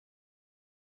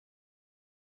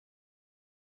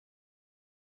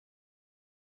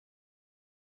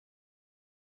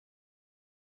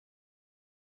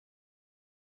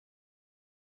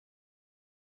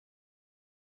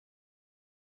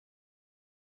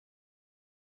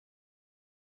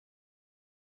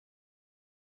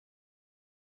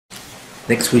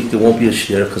Next week there won't be a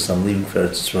shir because I'm leaving for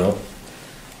Eretz Israel,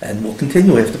 and we'll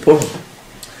continue after Purim.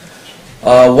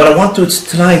 What I want to do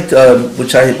tonight,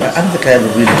 which I don't think I ever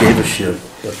really gave a shir,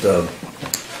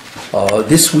 but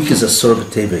this week is Asara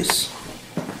B'Teves.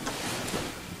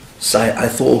 So I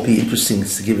thought it would be interesting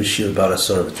to give a shir about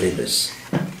Asara B'Teves,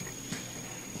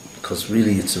 because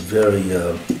really it's a very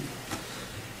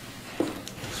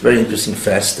interesting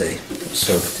fast day,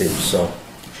 Asara B'Teves. So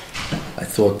I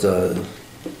thought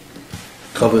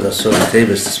covered Asara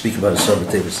B'Teves to speak about Asara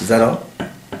B'Teves. Is that all?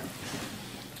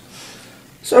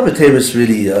 Asara B'Teves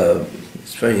really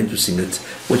it's very interesting.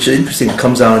 Which is interesting. It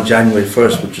comes out on January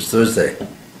 1st, which is Thursday.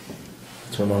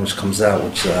 That's when Mamish comes out,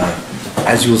 which,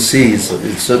 as you will see, is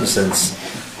in a certain sense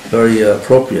very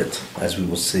appropriate, as we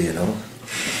will see.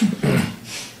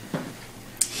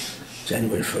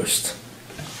 January 1st.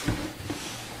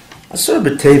 Asara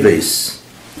B'Teves.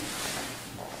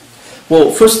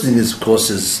 Well, first thing is, of course,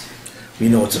 is we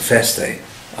know it's a fast day.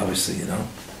 Obviously,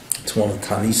 it's one of the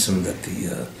Tanisim that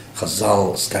the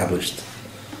Chazal established,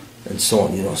 and so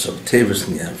on. So B'Teves,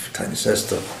 and you have Tanis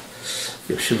Esther,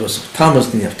 you have Shivas of Tammuz,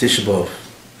 and you have Tisha B'Av,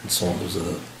 and so on. Those are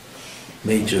the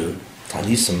major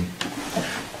Tanisim.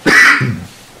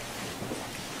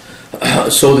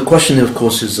 So the question, of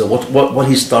course, is what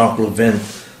historical event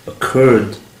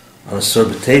occurred on Asara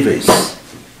B'Teves?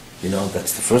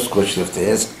 That's the first question you have to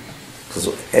ask, because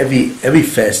every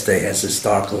fast day has a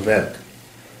historical event.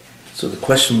 So the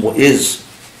question is,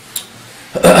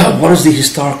 what is the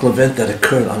historical event that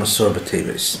occurred on Asara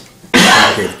B'Teves,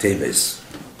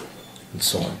 and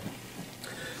so on?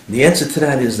 And the answer to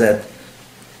that is that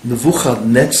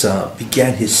Nebuchadnezzar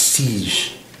began his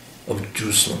siege of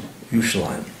Jerusalem,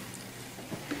 Yerushalayim.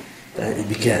 It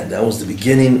began. That was the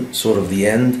beginning, sort of the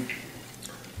end.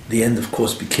 The end, of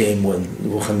course, became when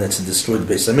Nebuchadnezzar destroyed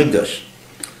the Beis HaMikdash,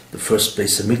 the first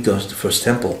Beis HaMikdash, the first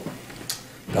temple.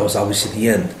 That was obviously the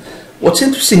end. What's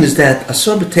interesting is that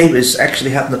Asara B'Teves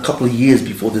actually happened a couple of years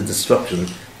before the destruction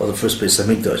of the first Beis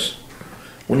HaMikdash.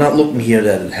 We're not looking here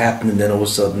that it happened and then all of a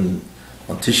sudden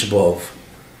on Tisha B'Av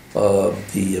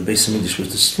the Beis HaMikdash was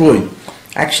destroyed.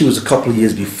 Actually, it was a couple of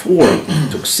years before it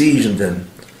took siege, and then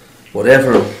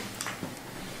whatever.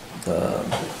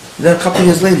 Then a couple of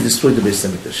years later, they destroyed the Beis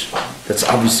HaMikdash. That's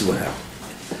obviously what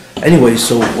happened. Anyway,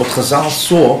 so what Chazal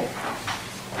saw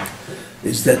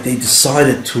is that they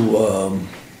decided to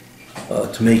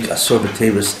make Asara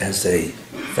B'Teves as a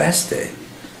fast day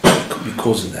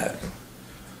because of that.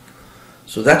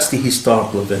 So that's the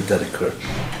historical event that occurred.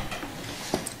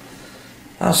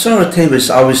 Asara B'Teves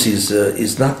obviously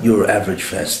is not your average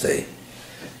fast day.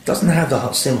 It doesn't have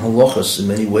the same halachas in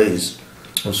many ways,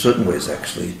 in certain ways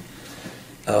actually,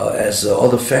 as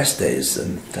other fast days,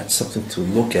 and that's something to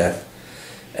look at.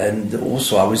 And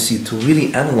also, obviously, to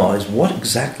really analyze what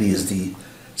exactly is the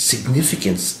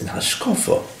significance in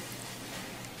Hashkafa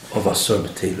of Asara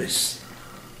B'Teves,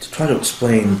 to try to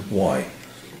explain why.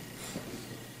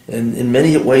 And in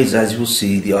many ways, as you will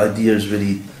see, the idea is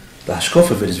really, the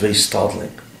Hashkafa of it is very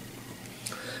startling.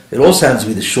 It also happens to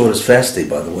be the shortest fast day,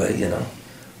 by the way,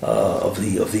 of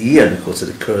the year, because it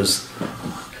occurs,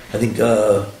 I think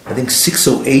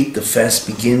 6:08 the fast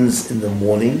begins in the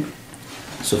morning.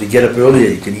 So if you get up earlier,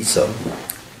 you can eat some.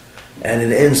 And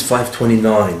it ends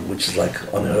 5:29, which is like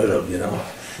unheard of,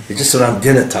 It's just around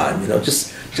dinner time,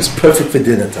 just perfect for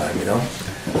dinner time,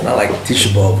 Not like Tisha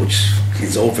B'Av, which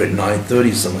is over at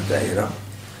 9:30 some of the day,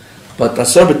 But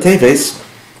Asara B'Teves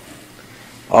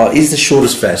is the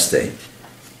shortest fast day.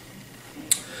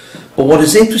 But what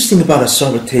is interesting about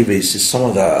Asara B'Teves is some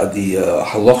of the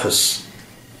halachas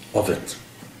of it.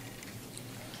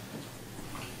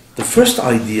 The first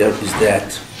idea is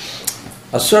that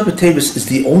Asara B'Teves is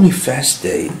the only fast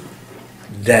day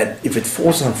that if it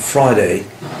falls on Friday,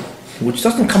 which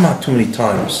doesn't come out too many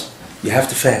times, you have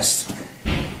to fast.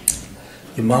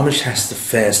 Your mamish has to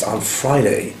fast on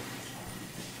Friday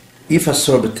if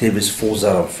Asara B'Teves falls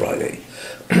out on Friday,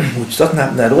 which doesn't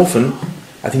happen that often.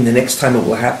 I think the next time it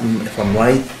will happen, if I'm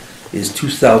right, is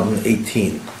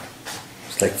 2018.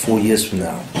 It's like 4 years from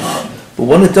now. But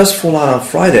when it does fall out on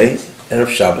Friday, Erev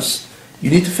Shabbos, you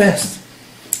need to fast.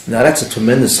 Now that's a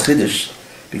tremendous chiddush,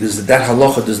 because that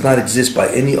halacha does not exist by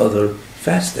any other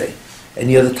fast day,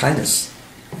 any other tainus.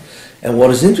 And what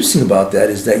is interesting about that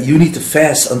is that you need to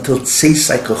fast until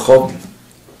Tzeisai Kachov,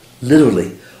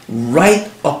 literally, right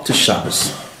up to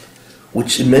Shabbos,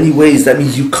 which in many ways, that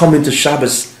means you come into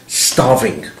Shabbos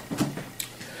starving.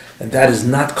 And that is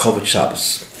not covered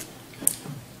Shabbos.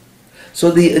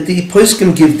 So the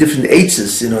poskim give different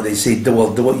eitzes. They say,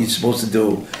 well, what you're supposed to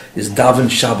do is daven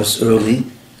Shabbos early,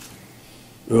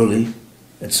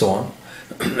 and so on.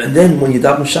 And then when you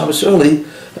daven Shabbos early,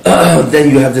 then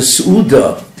you have the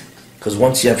Su'udah. Because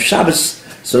once you have Shabbos,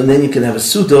 so then you can have a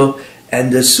Su'udah,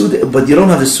 and the Su'udah, but you don't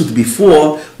have the Su'udah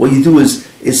before. What you do is,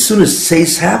 as soon as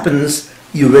Seis happens,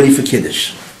 you're ready for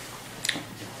Kiddush.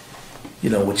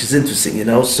 Which is interesting,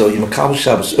 So you makabel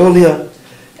Shabbos earlier,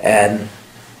 and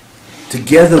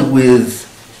together with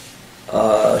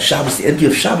Shabbos, the entry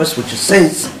of Shabbos, which is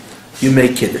Seis, you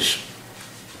make Kiddush.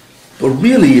 But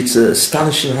really, it's an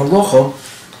astonishing halacha,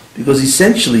 because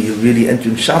essentially you're really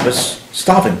entering Shabbos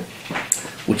starving,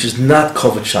 which is not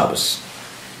covered Shabbos.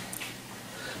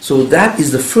 So that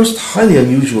is the first highly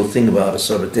unusual thing about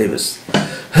Asara B'Tevis.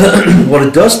 What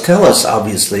it does tell us,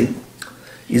 obviously,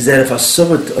 is that if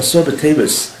Asara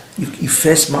B'Tevis, you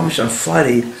fast mamish on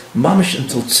Friday, mamish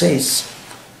until Tzeis,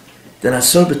 then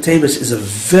Asara B'Tevis is a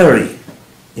very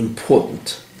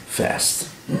important fast.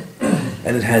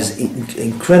 And it has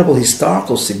incredible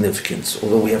historical significance,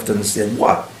 although we have to understand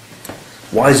what.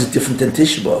 Why is it different than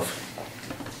Tisha B'Av?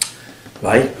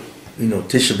 Right?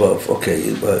 Tisha B'Av,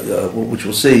 okay, which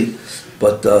we'll see.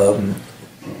 But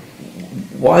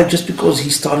why? Just because he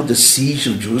started the siege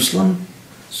of Jerusalem?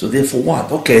 So therefore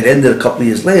what? Okay, it ended a couple of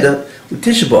years later with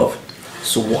Tisha B'Av.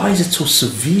 So why is it so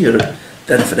severe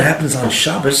that if it happens on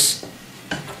Shabbos,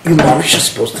 you mamish are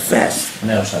supposed to fast?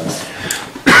 No Shabbos.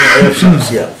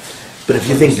 Shabbos, yeah. But if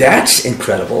you think that's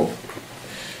incredible,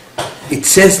 it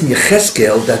says in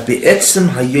Yecheskel that be'etzem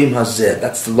hayom hazeh,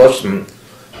 that's the Lashon,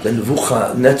 the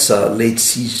Nebuchadnezzar laid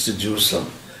siege to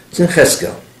Jerusalem. It's in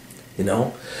Yecheskel,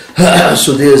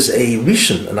 So there's a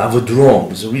Rishon, an Avodrom,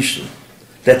 there's a Rishon,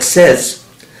 that says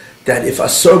that if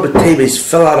Asara B'Teves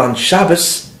fell out on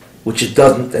Shabbos, which it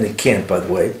doesn't, and it can't, by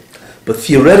the way, but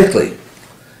theoretically,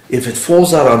 if it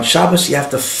falls out on Shabbos, you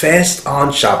have to fast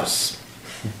on Shabbos.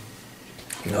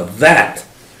 That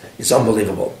is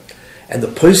unbelievable. And the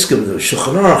poskim, the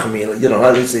Shulchan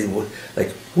Aruch, they say,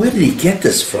 where did he get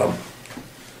this from?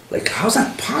 How's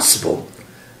that possible?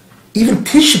 Even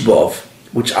Tisha B'Av,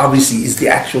 which obviously is the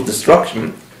actual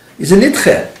destruction, is a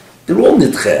nidche. They're all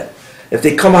nidche. If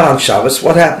they come out on Shabbos,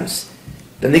 what happens?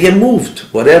 Then they get moved,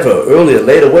 whatever, earlier,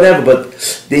 later, whatever,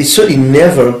 but they certainly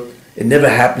it never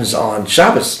happens on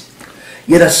Shabbos.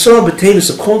 Yet Asara B'Tevis,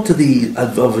 according to the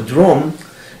Avodrom,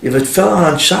 if it fell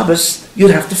out on Shabbos,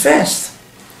 you'd have to fast.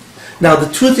 Now,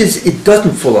 the truth is, it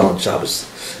doesn't fall out on Shabbos,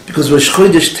 because Rosh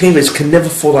Chodesh Teves can never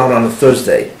fall out on a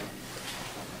Thursday.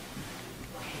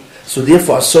 So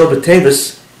therefore, Asara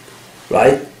B'Tevis,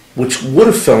 right, which would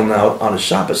have fallen out on a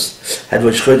Shabbos, had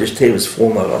Rosh Chodesh Teves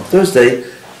fallen out on Thursday,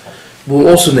 will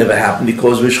also never happen,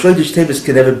 because Rosh Chodesh Teves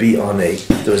can never be on a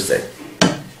Thursday.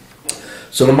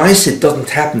 So the Ma'aseh, it doesn't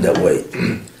happen that way.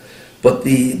 But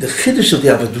the Chiddush of the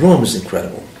Avodrom is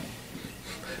incredible.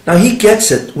 Now he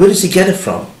gets it. Where does he get it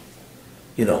from?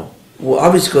 Well,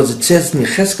 obviously because it says in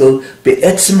Yecheskel,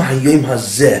 Be'etzem hayom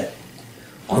hazeh,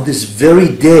 on this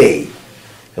very day.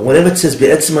 And whenever it says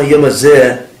Be'etzem hayom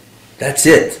hazeh, that's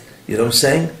it. You know what I'm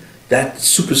saying? That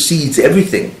supersedes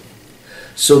everything.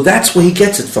 So that's where he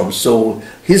gets it from. So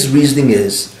his reasoning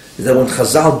is that when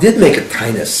Chazal did make a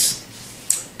tainus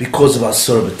because of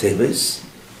Asara B'Teves,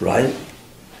 right?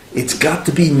 It's got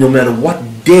to be no matter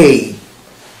what day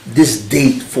this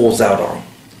date falls out on.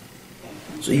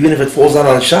 So even if it falls out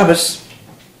on Shabbos,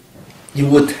 you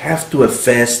would have to have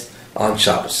fast on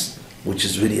Shabbos, which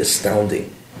is really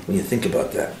astounding when you think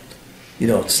about that.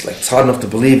 It's hard enough to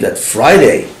believe that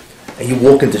Friday, and you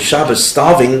walk into Shabbos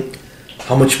starving,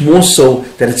 how much more so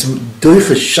that it's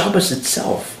Doicha Shabbos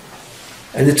itself.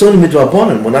 And it's only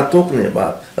Midrabanan, we're not talking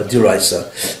about a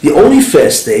Diraisa. The only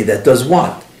fast day that does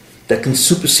what? That can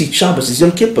supersede Shabbos is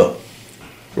Yom Kippur,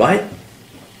 right?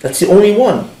 That's the only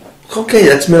one. Okay,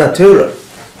 that's Min Torah.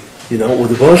 Where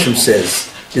the Baruch says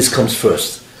this comes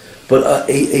first. But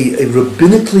a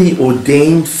rabbinically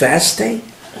ordained fast day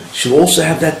should also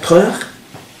have that koyach.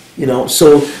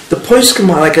 So the poskim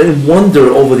are like a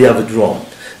wonder over the Avodrom.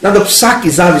 Now the psak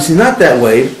is obviously not that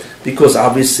way, because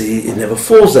obviously it never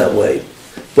falls that way.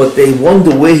 But they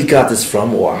wonder where he got this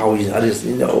from, or how does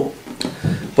he know.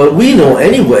 But we know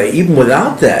anyway, even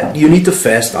without that, you need to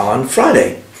fast on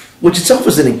Friday, which itself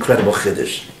is an incredible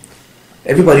chiddush.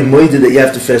 Everybody moided that you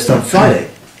have to fast on Friday.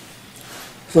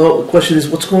 So the question is,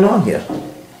 what's going on here?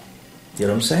 You know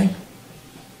what I'm saying?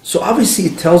 So obviously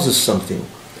it tells us something,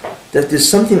 that there's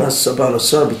something about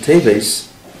Asara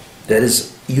B'Teves that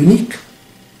is unique,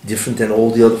 different than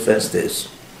all the other fast days.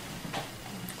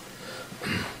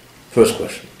 First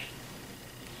question.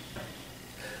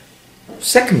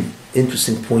 Second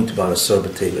interesting point about Asara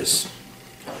B'Teves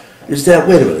is that,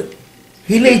 wait a minute,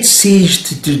 he laid siege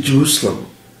to Jerusalem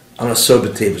on Asara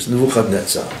B'Teves,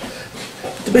 Nebuchadnezzar.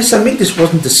 The Beis Hamikdash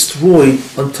wasn't destroyed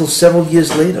until several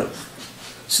years later.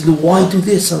 So then why do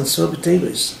this on Asara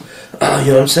B'Teves?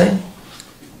 You know what I'm saying?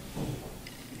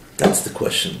 That's the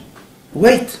question.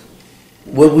 Wait.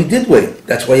 Well, we did wait.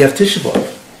 That's why you have Tisha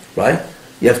B'Av, right?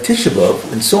 You have Tisha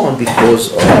B'Av and so on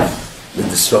because of the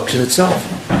destruction itself.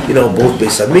 You know, both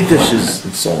Beis Hamikdashes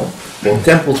and so on. Both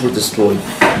temples were destroyed.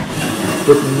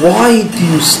 But why do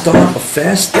you start a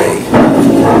fast day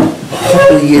a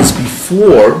couple of years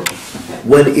before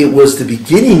when it was the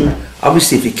beginning?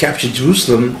 Obviously, if you capture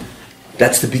Jerusalem,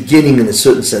 that's the beginning in a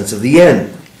certain sense of the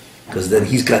end. Because then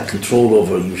he's got control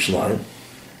over Yerushalayim.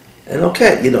 And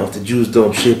okay, you know, if the Jews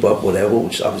don't shape up, whatever,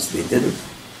 which obviously they didn't,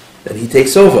 then he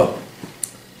takes over.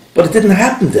 But it didn't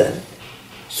happen then.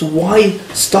 So why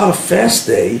start a fast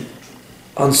day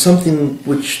on something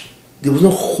which there was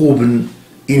no churban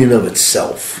in and of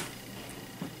itself?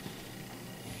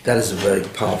 That is a very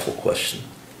powerful question.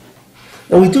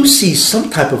 Now we do see some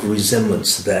type of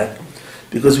resemblance to that,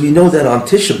 because we know that on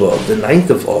Tisha B'Av, the 9th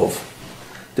of Av,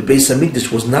 the Beis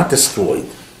Hamikdash was not destroyed.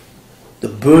 The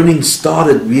burning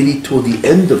started really toward the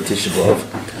end of Tisha B'Av,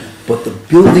 but the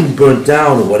building burnt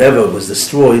down or whatever was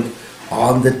destroyed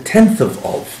on the 10th of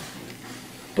Av.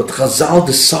 But Chazal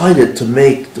decided to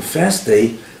make the fast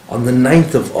day on the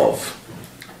 9th of Av,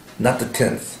 not the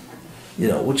 10th, you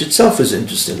know, which itself is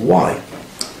interesting. Why?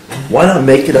 Why not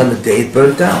make it on the day it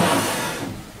burnt down?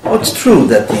 Oh, it's true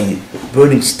that the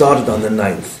burning started on the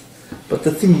 9th, but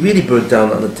the thing really burnt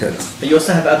down on the 10th. But you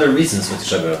also have other reasons for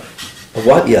Tisha B'Av.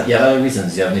 What? Yeah. You have other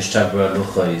reasons. You have Nishtabra,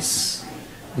 Luchos.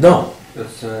 No.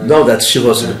 No, that's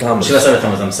Shivos B'Tammuz. Shivos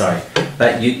B'Tammuz, I'm sorry.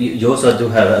 But you also do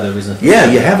have other reasons for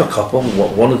Yeah, you have a couple.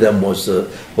 One of them was,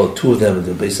 two of them in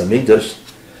the Beis Hamikdash.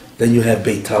 Then you have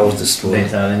Beit Towers destroyed.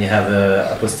 Beit Towers, then you have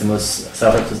Apostimus,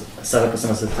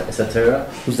 Apostimus, etc.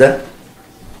 Who's that?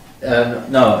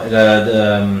 No,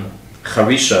 the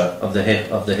Charisha of the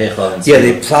Heichal. Yeah,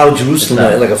 they plowed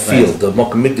Jerusalem like a field. Right. The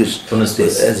Makom Mikdash.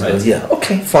 Right. Yeah,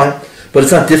 okay, fine. But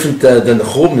it's not different than the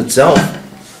Churban itself.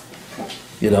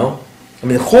 You know? I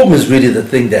mean, the Churban is really the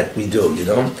thing that we do, you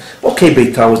know? Okay,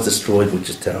 Beit Towers was destroyed, which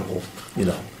is terrible, you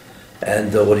know.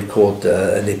 And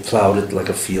and they plowed it like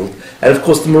a field. And of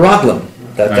course the Meraglim.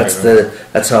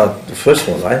 That's how the first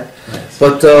one, right? Yes.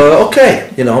 But okay,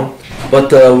 you know.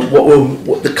 But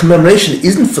what the commemoration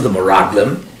isn't for the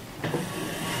Meraglim.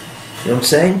 You know what I'm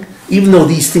saying? Even though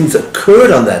these things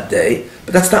occurred on that day,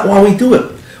 but that's not why we do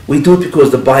it. We do it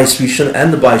because the Bayis Rishon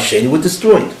and the Bayis Sheni were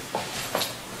destroyed.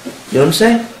 You know what I'm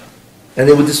saying? And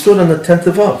they were destroyed on the 10th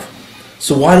of Av.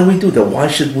 So why do we do that? Why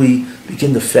should we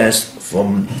begin the fast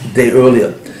from the day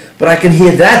earlier? But I can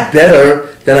hear that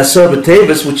better than Asara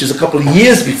B'Teves, which is a couple of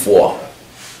years before.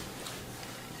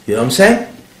 You know what I'm saying?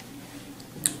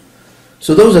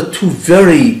 So those are two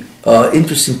very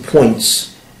interesting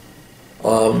points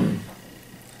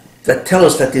that tell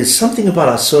us that there's something about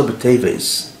Asara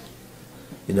B'Teves,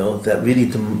 you know, that really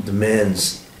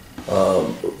demands a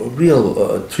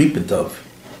real treatment of,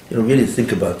 you know, really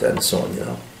think about that and so on, you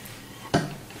know.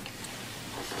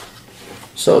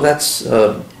 So that's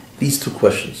these two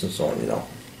questions and so on, you know.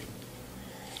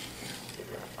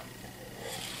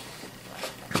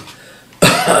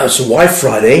 So why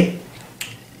Friday?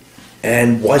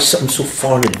 And why something so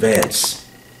far in advance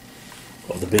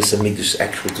of the Beis Hamikdash's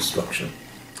actual destruction?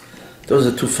 Those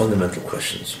are two fundamental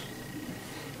questions.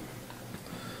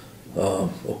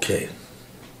 Okay.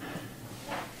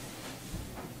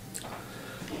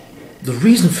 The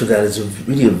reason for that is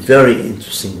really a very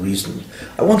interesting reason.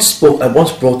 I once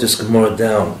brought this Gemara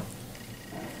down,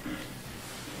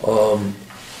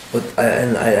 but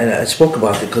I spoke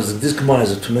about it because this Gemara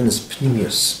has a tremendous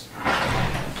pnimius,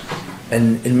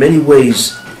 and in many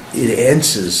ways it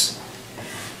answers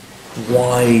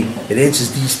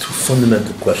these two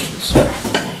fundamental questions.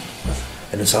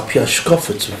 And it's Al Pi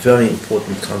Hashkafa, it's a very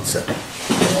important concept.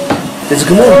 There's a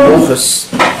Gemara in Brachos,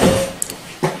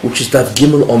 which is Daf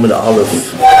Gimel Amud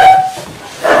Aleph.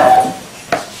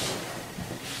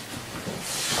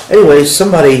 Anyway,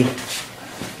 somebody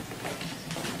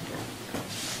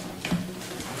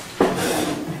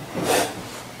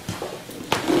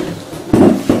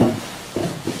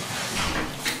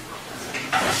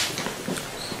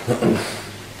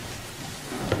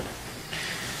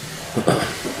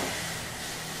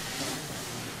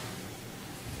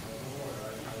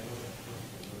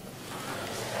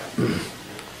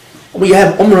we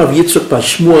have Rav Yitzchak Bar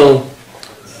Shmuel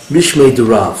Mishmei de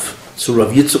Rav. So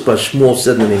Rav Yitzchak Bar Shmuel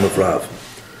said in the name of Rav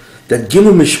that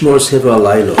Gimel Mishmos Heva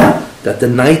Alaylo, that the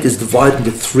night is divided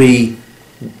into 3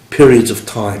 periods of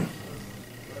time.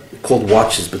 They're called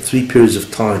watches, but 3 periods of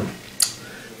time.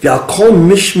 V'al kol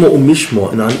mishmo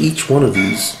u'mishmo, and on each one of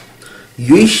these,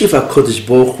 Yeshiv HaKodesh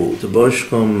Baruch Hu, the Baruch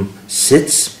Hu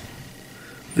sits,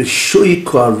 V'shui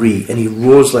Kari, and he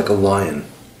roars like a lion.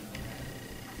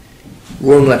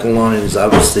 Roaring like a lion is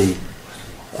obviously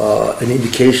an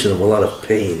indication of a lot of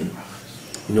pain,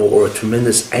 or a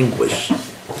tremendous anguish,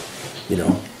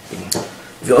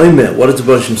 V'oimer, what does the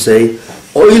Baruch Hu say?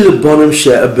 Oy lebanim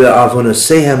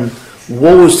she'be'avonasehem,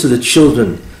 woe is to the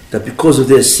children that because of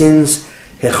their sins,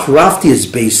 hechrafti es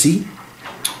beisi,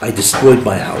 I destroyed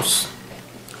my house.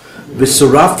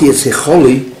 V'sarafti es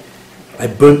hecholi, I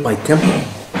burnt my temple.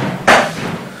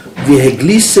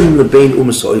 V'heglisim lebein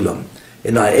umas oilam,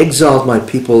 and I exiled my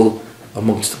people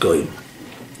amongst the goyim.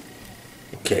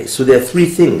 Okay, so there are three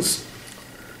things.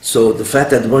 So the fact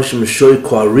that the Baruch Hu Meshoy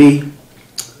Kwari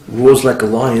roars like a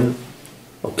lion,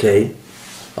 okay,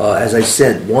 as I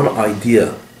said, one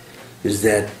idea is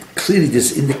that clearly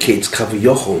this indicates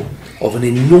kavayochel of an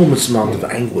enormous amount of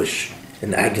anguish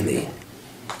and agony,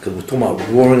 because we're talking about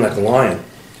roaring like a lion.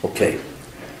 Okay.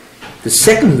 The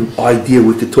second idea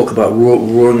we could talk about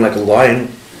roaring like a lion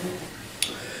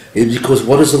is because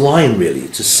what is a lion really?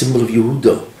 It's a symbol of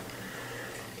Yehuda,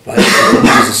 right?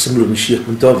 It's a symbol of Mashiach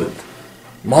ben David,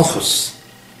 Malchus,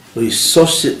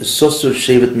 Sosur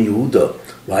Shevet mi Yehuda,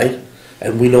 right?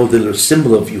 And we know that the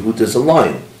symbol of Yehuda is a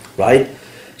lion, right?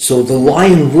 So the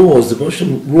lion roars, the Moshe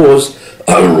roars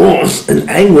in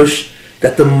anguish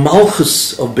that the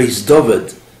Malchus of Beis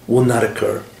David will not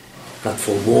occur, not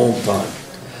for a long time.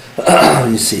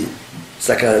 You see,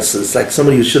 it's like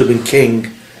somebody who should have been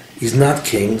king. He's not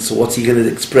king, so what's he going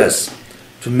to express?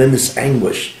 Tremendous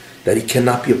anguish that he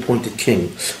cannot be appointed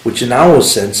king, which in our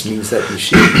sense means that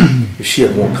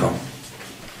Mashiach won't come.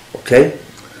 Okay?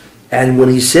 And when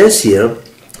he says here,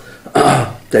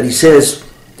 that he says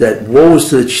that woe is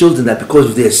to the children that because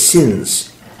of their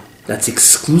sins, that's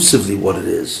exclusively what it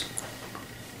is.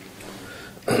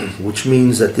 Which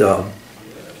means that they are,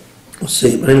 but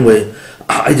anyway,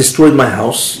 I destroyed my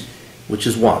house, which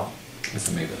is what?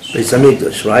 Beis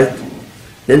Hamikdash, right?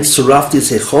 Then Sarafti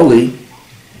is Hecholi,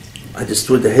 I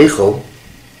destroyed the Heichal,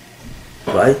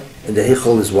 right? And the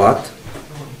Heichal is what?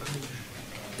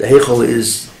 The Heichal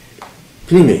is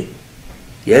Pnimi,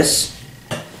 yes?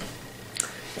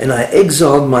 And I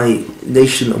exiled my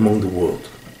nation among the world.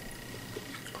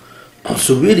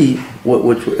 So really,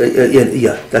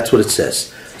 that's what it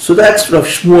says. So that's Rav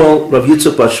Shmuel, Rav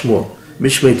Yitzchak Bar Shmuel,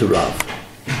 Mishmei to Rav.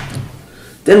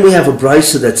 Then we have a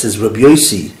brisa that says Rabbi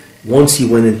Yossi, once he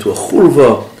went into a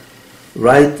churva,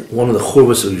 right, one of the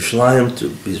churvas of Yerushalayim to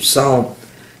be Psalm.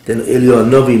 Then Eliyahu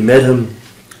Novi met him.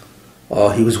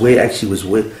 He was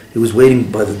waiting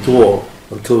by the door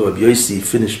until Rabbi Yossi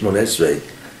finished Mon Esrei.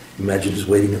 Imagine just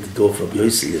waiting at the door for Rabbi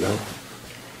Yossi,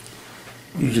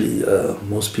 Usually,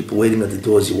 most people waiting at the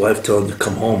door is your wife telling you to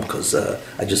come home because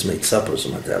I just made supper or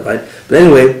something like that, right? But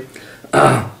anyway,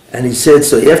 and he said,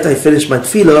 so after I finished my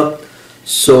tefillah,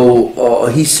 so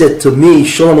he said to me,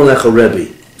 Shalom Alecha Rebbe.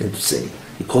 Interesting.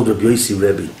 He called Rabbi Yossi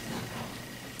Rebbe.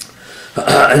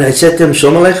 And I said to him,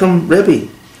 Shalom Aleichem Rebbe.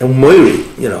 And Moiri,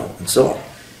 and so on.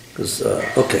 Because,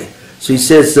 okay. So he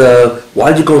says,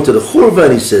 why'd you go into the churva?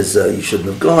 And he says, you shouldn't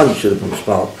have gone, you should have been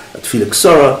mishpal at Tefillah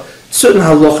Ksara. Certain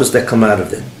halachas that come out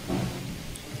of it.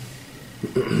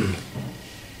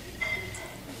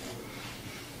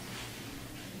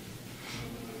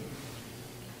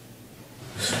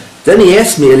 Then he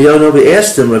asked me, Eliyahu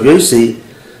asked him, Rabbi Yossi,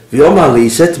 he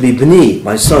said to me, B'ni,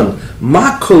 my son,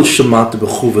 Ma kol shemata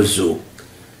b'chuva zu?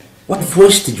 What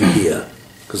voice did you hear?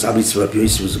 Because obviously Rabbi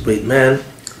Yossi was a great man,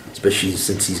 especially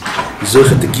since he's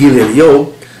Zoichet the Gil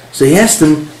Eliyahu. So he asked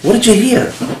him, what did you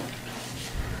hear?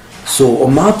 So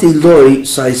Omati Loi,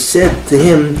 so I said to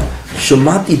him,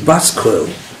 Shomati Baskoil.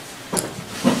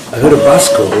 I heard a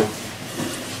Baskoil.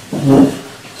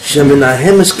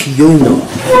 Sheminahemes Kiyono.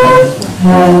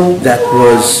 That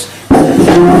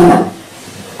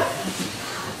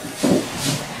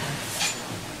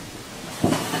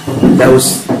was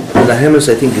Menahemes,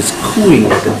 I think, is cooing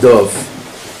like a dove.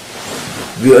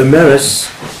 V'omeres,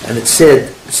 and it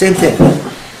said the same thing.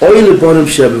 Oy lebonim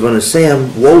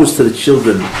she'abivanaseyam, woe is to the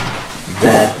children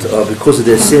that because of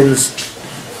their sins,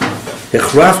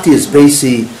 hechrafti es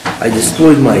beisi, I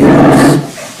destroyed my house.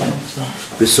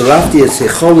 V'sorafti es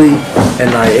hecholi,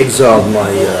 and I exiled my,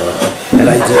 and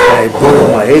I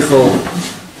burned my hechol.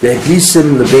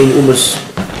 V'eglisim lebein umas,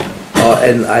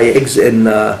 and I exiled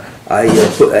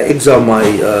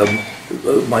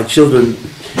my children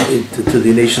to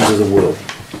the nations of the world.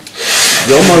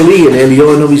 Yom Ali and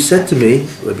Eliyahu Novi said to me,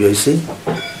 Rabbi Yossi,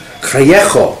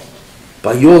 Chayecho,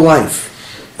 by your life,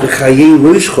 V'chayei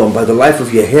Roshchom, by the life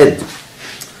of your head,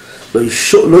 Lo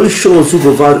yishol zu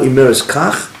bavar imeres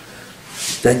kach,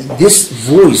 that this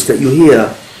voice that you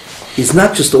hear is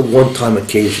not just a one-time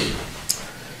occasion.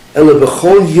 Ela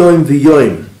b'chol yom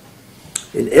v'yom,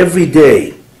 in every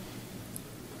day,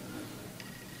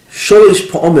 sholish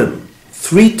pa'omim,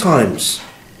 3 times,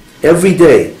 every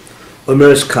day,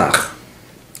 omeres kach,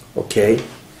 okay?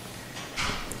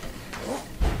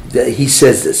 That he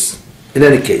says this, in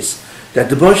any case, that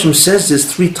the Baruch Shem says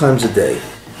this 3 times a day.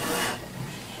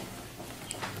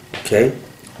 Okay?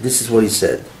 This is what he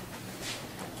said.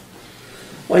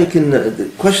 Well, you can,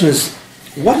 the question is,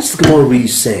 what is the Gemara really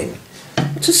saying?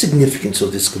 What's the significance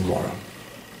of this Gemara?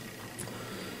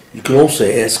 You can also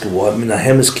ask, why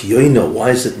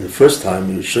is it in the first time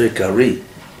he was Shoyek Ari?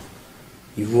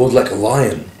 He roared like a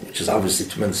lion, which is obviously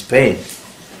tremendous pain.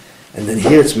 And then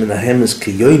here it's Menahem is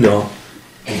Kiyoino,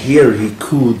 and here he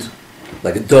cooed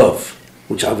like a dove,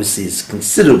 which obviously is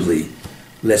considerably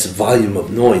less volume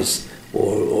of noise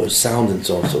or sound and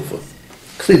so on and so forth.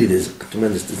 Clearly there's a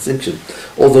tremendous distinction.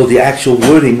 Although the actual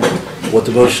wording, what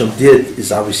the Baruch Shem did,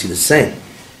 is obviously the same.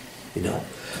 You know.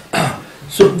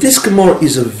 So this Gemara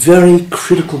is a very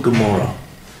critical Gemara.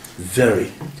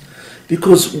 Very.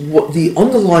 Because what the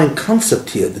underlying concept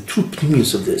here, the true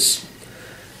premise of this,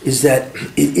 is that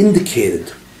it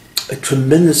indicated a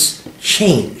tremendous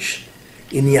change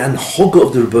in the anhoga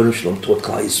of the Rebbeinu Shalom toward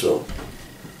Klal Yisrael.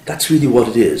 That's really what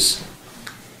it is.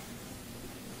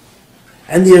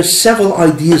 And there are several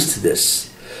ideas to this.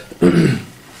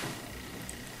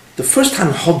 The first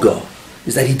anhoga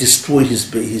is that he destroyed his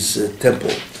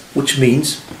temple, which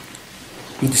means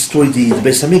he destroyed the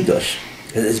Beis Hamikdash.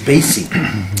 It's Beisi,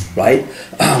 right?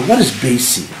 What is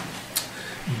Beisi?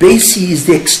 Beisi is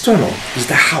the external, is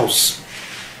the house.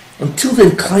 Until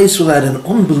then, Klal Yisrael had an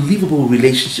unbelievable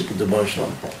relationship with the Baruch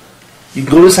Shem. You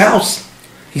go to his house,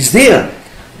 he's there.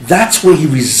 That's where he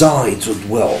resides or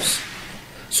dwells.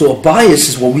 So a bias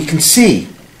is what we can see,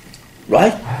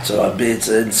 right? So it's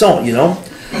and so on, you know.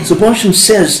 So Baruch Shem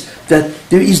says that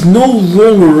there is no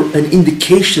longer an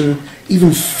indication,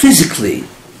 even physically,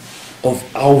 of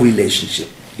our relationship.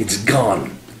 It's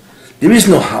gone. There is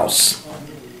no house.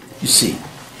 You see,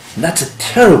 and that's a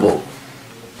terrible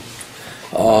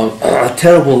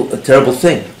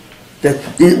thing. That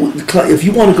if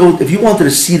you wanted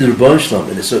to see the Rebbeinu Shalom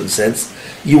in a certain sense,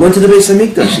 you went to the Beis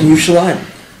Hamikdash in Yerushalayim.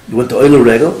 You went to Oil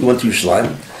Regel, you went to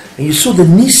Yerushalayim, and you saw the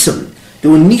Nisim.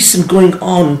 There were Nisim going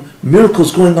on,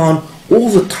 miracles going on all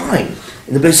the time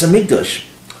in the Beis Hamikdash.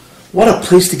 What a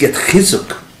place to get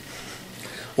chizuk.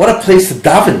 What a place to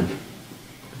daven.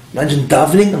 Imagine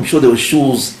davening. I'm sure there were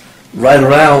shuls right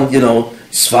around,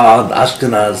 Sfard,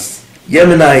 Ashkenaz,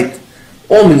 Yemenite,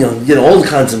 all minyan, all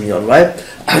kinds of minyan, right?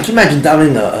 Can you imagine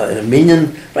davening in a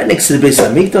minyan right next to the Beis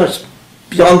Hamikdash?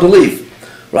 Beyond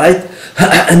belief, right?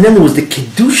 And then there was the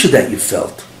kedusha that you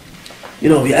felt.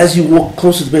 As you walk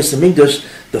closer to the Beis Hamikdash,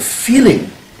 the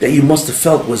feeling that you must have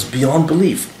felt was beyond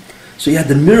belief. So you had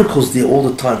the miracles there all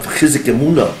the time for chizik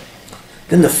emunah.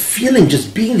 Then the feeling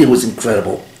just being there was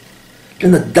incredible.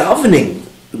 Then the davening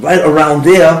right around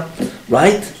there,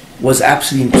 right, was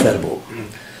absolutely incredible.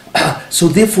 So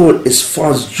therefore, as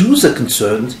far as Jews are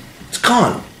concerned, it's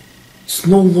gone. It's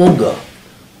no longer.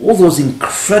 All those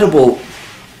incredible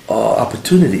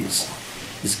opportunities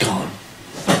is gone.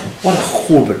 What a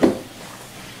churban.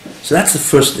 So that's the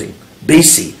first thing.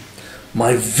 Basi,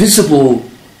 my visible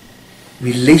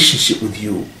relationship with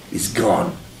you is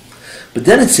gone. But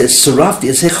then it says, Sarafti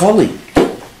es hechali.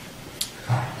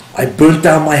 I burnt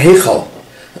down my hechal.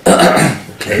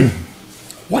 Okay.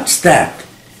 What's that?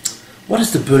 What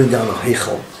is the burning down of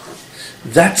hechal?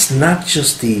 That's not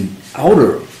just the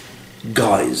outer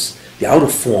guise, the outer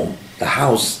form, the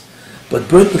house, but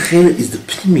burnt mechela is the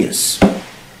pnimius.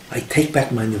 I take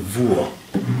back my nevuah.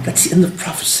 That's the end of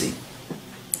prophecy.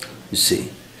 You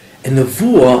see. And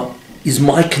nevuah is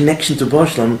my connection to Baruch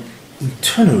Shem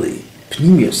internally,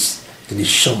 pnimius, the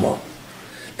neshama.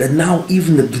 That now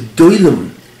even the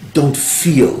gedolim don't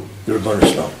feel the Rebbeinu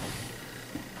Shalom.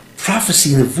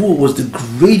 Prophecy in nevuah was the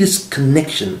greatest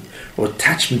connection or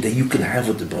attachment that you can have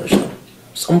with the Rebbeinu Shalom.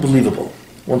 It's unbelievable.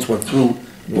 Once went through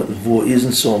what nevuah is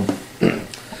and so on.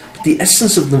 But the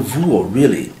essence of nevuah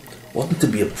really wasn't to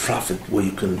be a prophet where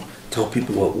you can tell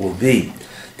people what will be.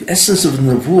 The essence of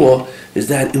nevuah is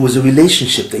that it was a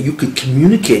relationship that you could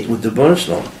communicate with the Rebbeinu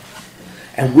Shalom.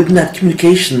 And within that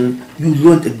communication, you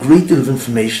learned a great deal of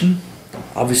information,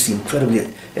 obviously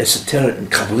incredibly esoteric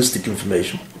and Kabbalistic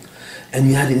information, and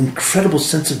you had an incredible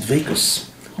sense of dveikus.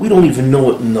 We don't even know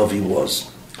what Navi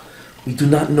was. We do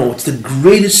not know. It's the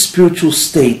greatest spiritual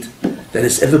state that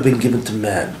has ever been given to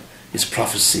man, is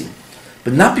prophecy.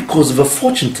 But not because of a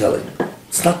fortune telling.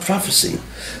 It's not prophecy.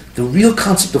 The real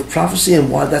concept of prophecy, and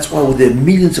why that's why there are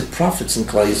millions of prophets in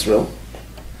Klal Yisrael,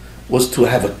 was to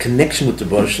have a connection with the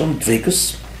Baruch Shalom,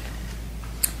 Dvekus,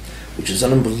 which is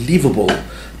an unbelievable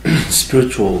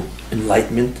spiritual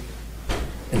enlightenment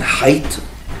and height,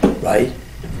 right?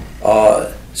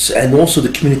 And also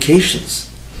the communications,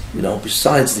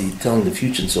 besides the telling the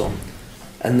future and so on.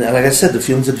 And like I said, the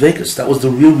feelings of Dvekus, that was the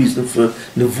real reason for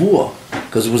Nevuah,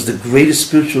 because it was the greatest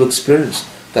spiritual experience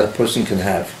that a person can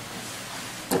have.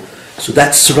 So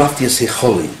that's Sarafti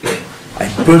Hecholi. I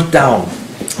burnt down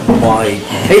my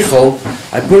Hechol,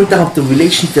 I burnt down the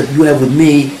relationship that you have with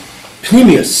me,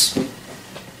 Pnimius.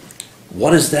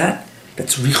 What is that?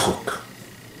 That's Richuk.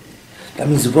 That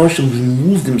means the Baruch Shem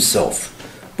removed himself,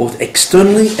 both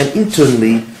externally and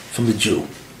internally, from the Jew.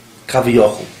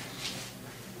 Kaviyachol.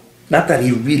 Not that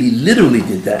he really literally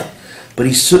did that, but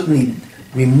he certainly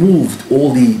removed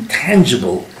all the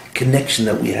tangible connection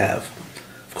that we have.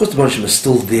 Of course, the Baruch Shem is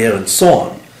still there and so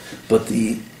on, but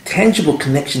the tangible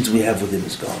connections we have with him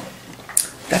is gone.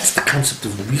 That's the concept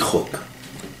of Richuk.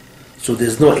 So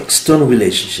there's no external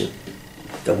relationship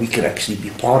that we can actually be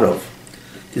part of.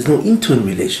 There's no internal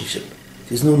relationship.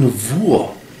 There's no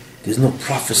nevuah. There's no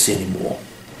prophecy anymore,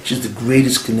 which is the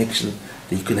greatest connection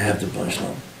that you can have to Baruch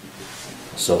Shalom.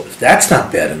 So if that's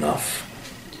not bad enough,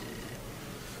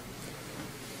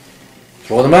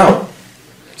 throw them out.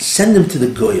 Send them to the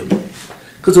Goyim.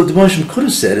 Because what the Baruch Shalom could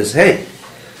have said is, hey,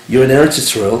 you're in Eretz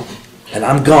Yisrael, and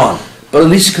I'm gone. But at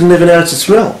least you can live in Eretz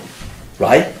Yisrael,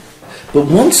 right? But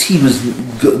once he was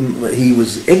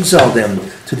exiled them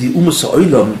to the Umas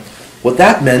HaOlam, what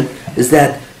that meant is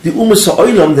that the Umas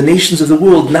HaOlam, the nations of the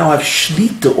world, now have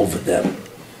shlita over them,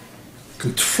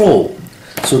 control,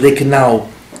 so they can now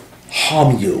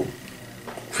harm you,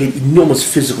 create enormous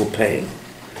physical pain,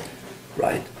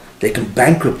 right? They can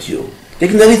bankrupt you. They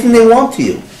can do anything they want to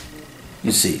you,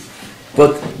 you see.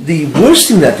 But the worst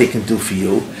thing that they can do for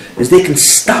you is they can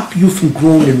stop you from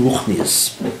growing in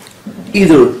Ruchnius,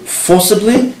 either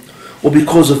forcibly or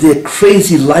because of their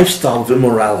crazy lifestyle of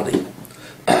immorality.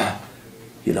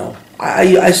 I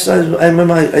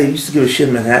remember I used to give a shit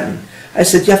in Manhattan. I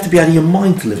said, you have to be out of your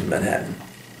mind to live in Manhattan.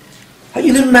 How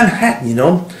you live in Manhattan,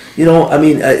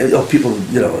 people,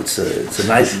 it's a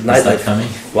nice nightlife. They stopped coming.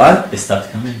 What? They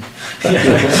stopped coming.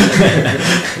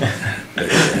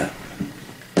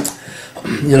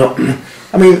 Yeah.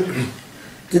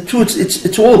 The truth,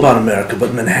 it's all about America,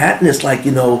 but Manhattan is like,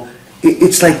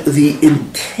 it's like the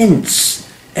intense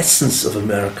essence of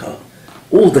America.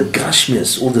 All the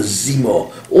gashmias, all the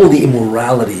zimo, all the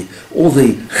immorality, all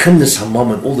the chemnis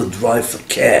hamamon, all the drive for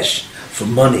cash, for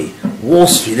money, Wall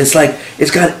Street. It's like,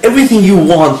 it's got everything you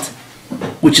want,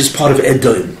 which is part of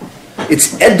Edom.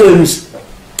 It's Edom's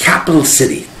capital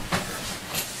city.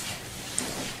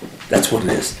 That's what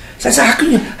it is. So I said,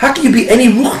 how can you be any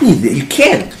ruchni there? You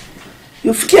can't.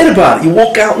 You forget about it. You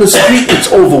walk out in the street,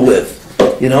 it's over with.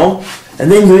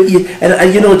 And then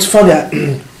it's funny.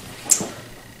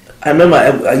 I remember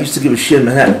I used to give a shir in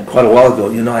Manhattan quite a while ago.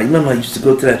 I remember I used to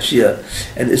go to that shir,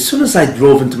 and as soon as I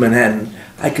drove into Manhattan,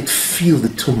 I could feel the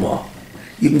tumah.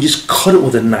 You can just cut it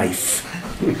with a knife.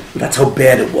 That's how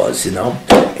bad it was. It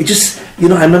just, I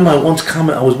remember I once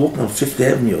commented, I was walking on 5th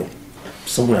Avenue,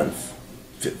 somewhere on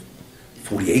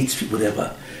 48th Street,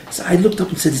 whatever. So I looked up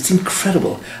and said, it's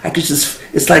incredible.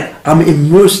 It's like I'm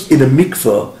immersed in a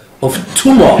mikveh of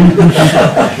tumah.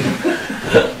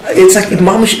 It's like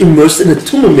mamish immersed in a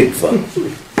tumah mikveh.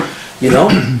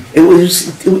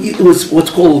 It was what's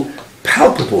called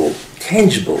palpable,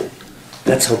 tangible.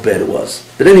 That's how bad it was.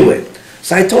 But anyway,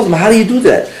 so I told him, how do you do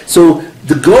that? So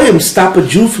the Goyim stop a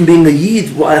Jew from being a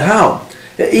Yid. How?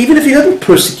 Even if he doesn't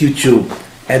persecute you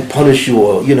and punish you,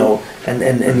 or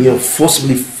and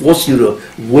forcibly force you to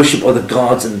worship other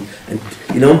gods, and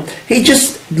he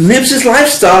just lives his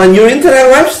lifestyle, and you're into that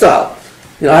lifestyle.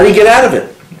 How do you get out of it?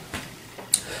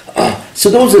 So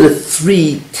those are the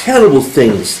 3 terrible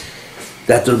things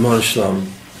that the Baruch Shalom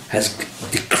has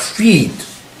decreed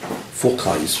for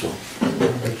Klal Yisrael.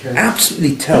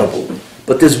 Absolutely terrible.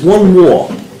 But there's one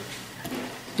more.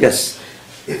 Yes.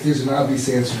 If there's an obvious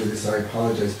answer to this, I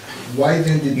apologize. Why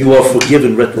then did you are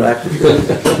forgiven retroactively?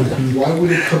 Why would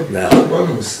the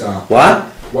karbanos stop?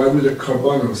 What? Why would the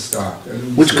karbanos stop?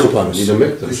 Which karbanos?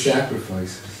 The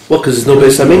sacrifices. Well, because there's no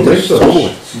Beis HaMikdash. So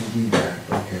you need that.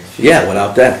 Okay. Yeah,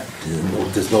 without that,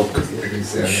 there's no.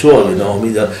 Sure,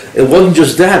 it wasn't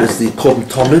just that. It's the Korban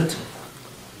Tamid.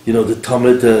 The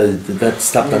Tamid that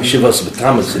stopped on Shivas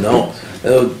B'Tamas. No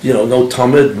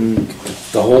Tamid, and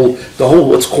the whole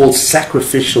what's called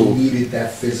sacrificial. You needed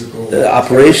that physical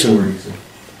operation.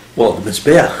 Well, the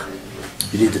Mizbeach.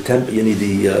 You need the temple. You need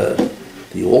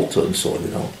the altar and so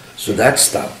on. So that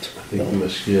stopped. I think the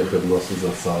Mashgiach of Moses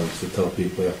Asara used to tell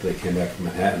people after they came back from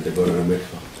Manhattan to go to the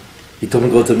mikvah. He told me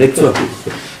to go to the mikveh.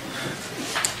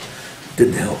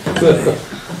 Didn't help.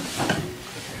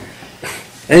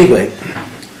 Anyway,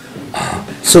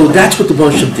 so that's what the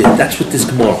Moshe did. That's what this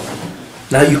Gemara.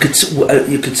 Now you could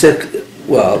say,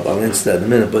 well, I'll answer that in a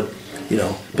minute, but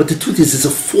but the truth is, it's a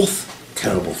fourth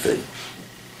terrible thing.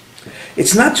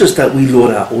 It's not just that we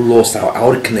lost our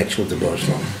outer connection with the Baruch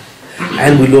Shalom,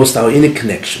 and we lost our inner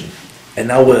connection, and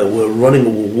now we're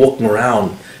walking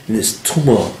around in this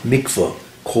tumah mikveh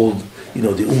called the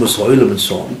Umas Ha'olam and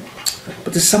so on.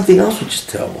 But there's something else which is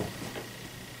terrible,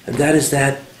 and that is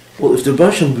that, well, if the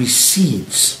Baruch Shalom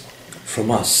recedes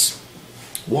from us,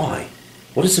 why?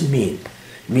 What does it mean?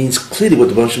 It means clearly what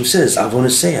the Baruch Shalom says, Avon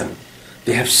Esayim.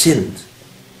 They have sinned.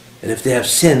 And if they have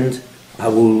sinned, I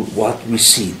will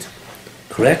recede.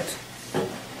 Correct?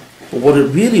 But what it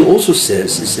really also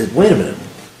says is that, wait a minute.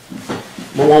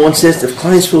 Well, one says, if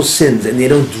Klal Yisrael sins and they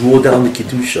don't draw down the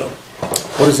Kedusha,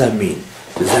 what does that mean?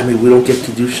 Does that mean we don't get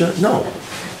Kedusha? No.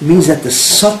 It means that the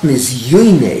Satan is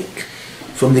yoinek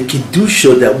from the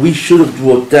Kedusha that we should have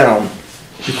brought down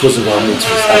because of our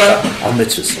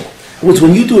mitzvahs.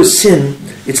 When you do a sin,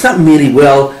 it's not merely,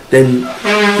 then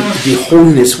the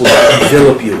holiness will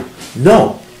envelop you.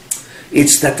 No.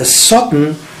 It's that the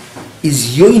Satan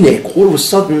is yoinek. All of a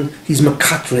sudden, he's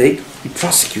makatreg, he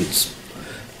prosecutes.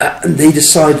 And they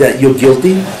decide that you're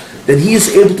guilty. Then he is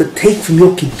able to take from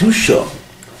your kedusha,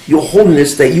 your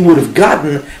holiness that you would have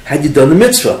gotten had you done the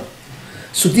mitzvah.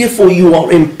 So therefore, you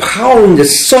are empowering the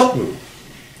Satan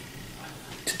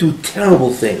to do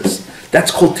terrible things.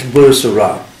 That's called Tigbur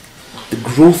Sarah, the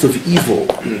growth of evil.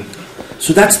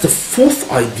 So that's the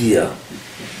fourth idea,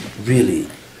 really,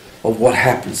 of what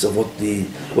happens, of what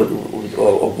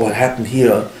happened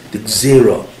here, the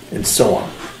Gzera, and so on.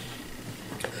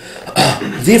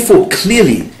 Therefore,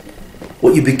 clearly,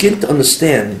 what you begin to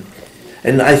understand,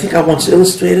 and I think I once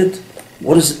illustrated,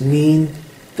 what does it mean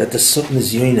that the Satan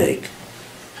is yoinek?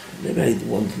 Maybe I did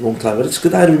one long time, but it's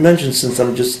good I had to mention since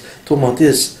I'm just talking about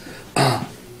this.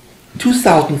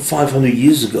 2,500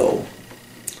 years ago,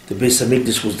 the Beis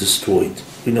HaMikdash was destroyed.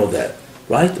 We know that,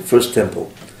 right? The first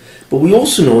temple. But we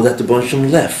also know that the Baruch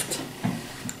Shem left,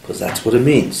 because that's what it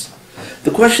means.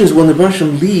 The question is, when the Baruch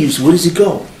Shem leaves, where does he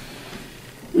go?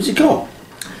 Where does he go?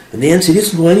 And the answer, he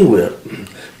doesn't go anywhere.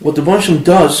 What the Baruch Shem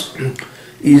does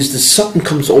is the Satan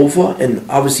comes over and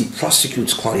obviously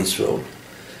prosecutes Klal Yisrael.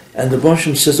 And the Baruch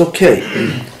Shem says, okay,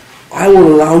 I will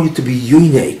allow you to be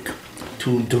yoinek,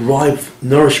 to derive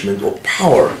nourishment or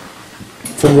power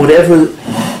from whatever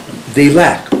they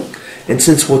lack. And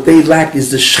since what they lack is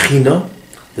the Shekhinah,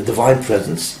 the divine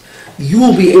presence, you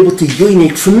will be able to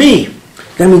yoinek from me.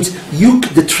 That means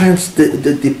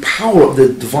the power of the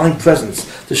divine presence,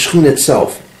 the Shekhinah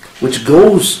itself, which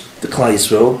goes to Klal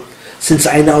Yisrael, since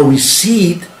I now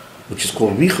recede, which is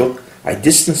called Richuk, I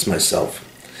distance myself,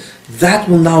 that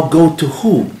will now go to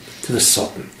who? To the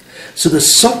Satan. So the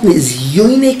Satan is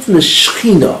yoinek from the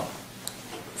Shekhinah,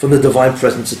 from the divine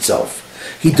presence itself.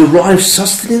 He derives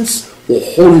sustenance or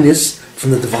holiness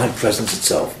from the divine presence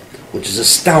itself, which is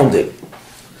astounding.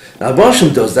 Now Baruch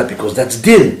Shem does that because that's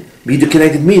din, Midah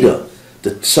connected Midah,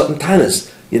 the Satan Tainas,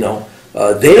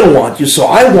 they don't want you, so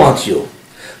I want you.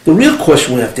 The real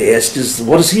question we have to ask is,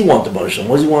 what does he want the Baruch Shem?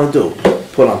 What does he want to do?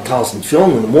 Put on talis and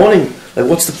film in the morning? Like,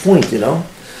 what's the point,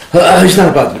 He's not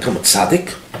about to become a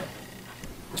tzaddik.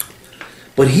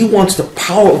 But he wants the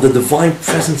power of the divine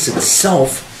presence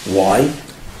itself. Why?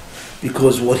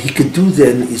 Because what he could do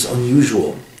then is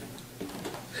unusual.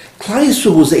 Klal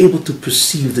Yisrael was able to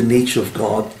perceive the nature of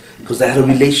God because they had a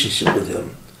relationship with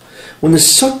him. When the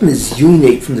Satan is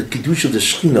yoinek from the Kedusha of the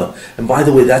Shekhinah, and by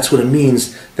the way, that's what it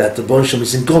means that the Baruch Shem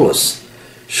is in Golus.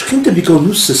 Shekhinah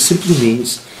b'Golusa simply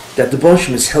means that the Baruch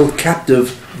Shem is held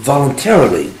captive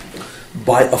voluntarily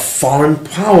by a foreign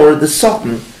power, the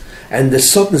Satan, and the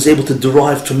Satan is able to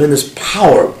derive tremendous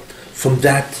power from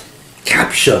that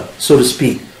capture, so to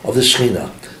speak, of the Shekhinah.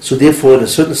 So therefore, in a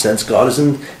certain sense, God is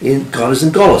in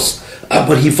Golus.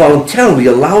 But he voluntarily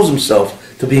allows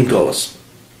himself to be in Golus.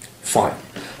 Fine.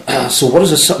 So what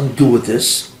does the Satan do with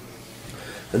this?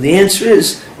 And the answer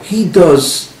is, he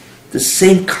does the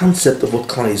same concept of what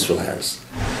Klal Yisrael has.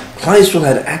 Klal Yisrael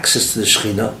had access to the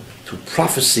Shekhinah, to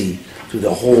prophecy, to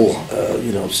the whole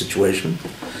situation.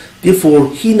 Therefore,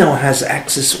 he now has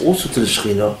access also to the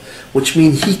Shekhinah, which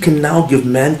means he can now give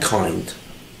mankind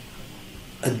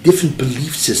a different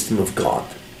belief system of God.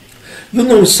 You'll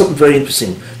notice something very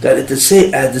interesting, that at the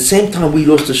same time we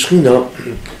lost the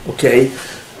Shekhinah, okay,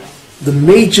 the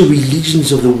major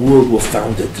religions of the world were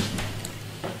founded.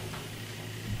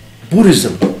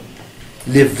 Buddhism,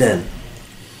 lived then.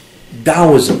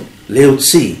 Taoism, Lao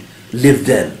Tzu, lived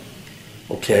then.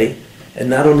 Okay? And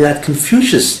not only that,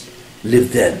 Confucius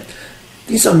lived then.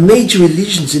 These are major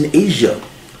religions in Asia.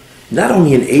 Not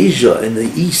only in Asia, in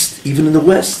the East, even in the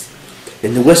West.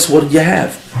 In the West, what did you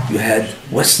have? You had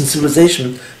Western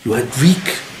civilization, you had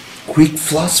Greek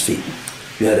philosophy,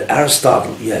 you had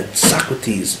Aristotle, you had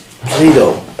Socrates,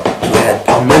 Plato, you had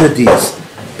Parmenides,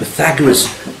 Pythagoras.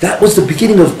 That was the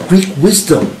beginning of Greek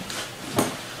wisdom.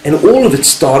 And all of it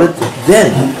started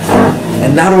then.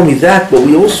 And not only that, but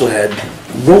we also had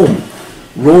Rome.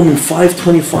 Rome in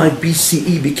 525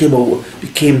 BCE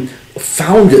became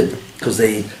founded because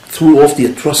they threw off the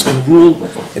Etruscan rule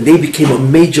and they became a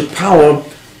major power.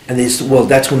 And they said, well,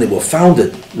 that's when they were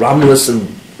founded. Romulus and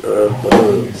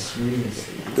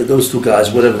those two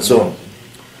guys, whatever and so on.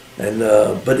 And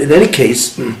but in any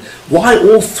case, why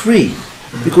all three?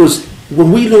 Because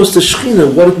when we lost the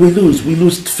Shekhinah, what did we lose? We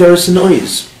lost Tiferes and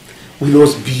Ois. We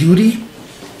lost beauty,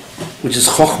 which is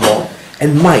Chokhmah,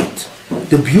 and might.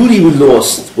 The beauty we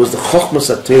lost was the Chokhmah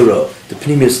Satira, the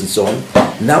Pneumius and so on,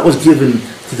 and that was given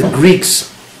to the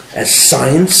Greeks as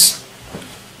science,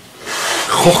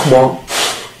 Chokhmah,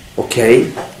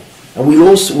 okay, and we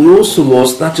also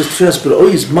lost not just Tiferes but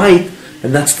Ois, might,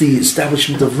 and that's the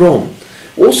establishment of Rome.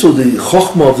 Also the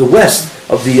Chokhmah of the West,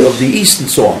 of the East and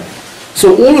so on.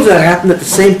 So all of that happened at the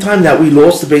same time that we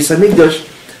lost the Beis HaMikdash.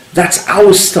 That's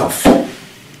our stuff.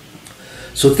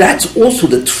 So that's also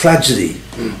the tragedy.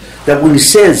 That when he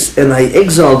says, and I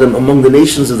exiled them among the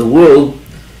nations of the world,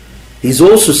 he's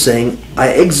also saying, I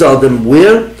exiled them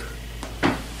where?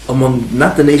 Among,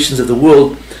 not the nations of the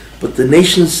world, but the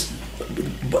nations,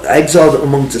 I exiled them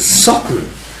among the Satan.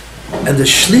 And the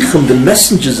Shlichim, the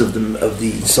messengers of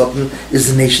the Satan, is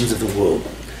the nations of the world.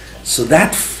 So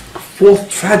that fourth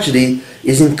tragedy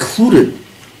is included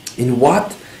in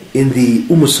what? In the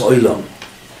Umas Ha'olam,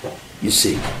 you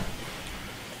see.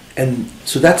 And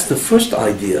so that's the first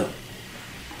idea.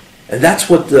 And that's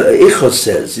what the Eicha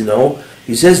says, you know.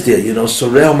 He says there, you know,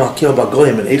 Soreh Makeh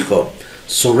Bagoyim and Eicha.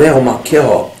 Soreh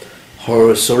Makeh,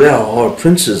 her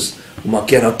princes,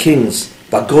 Makeh, her kings,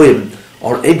 Bagoyim,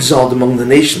 are exiled among the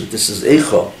nations. This is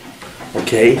Eicha.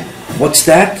 Okay? What's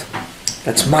that?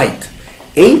 That's might.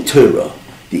 Ain't Torah.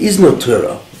 There is no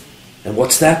Torah. And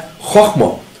what's that?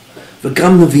 Chokhmah. And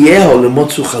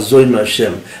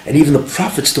even the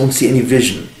prophets don't see any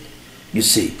vision, you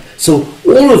see. So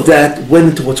all of that went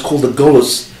into what's called the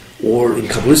Golus, or in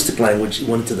Kabbalistic language, it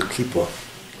went into the Klippa.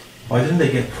 Why didn't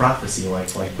they get prophecy like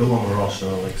Bilam or Rosh,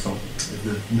 or like some?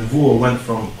 The Nevuah went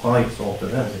from Klai Yisrael to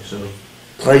them. They should have.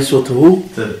 Klai Yisrael to who?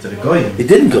 To the Goyim. It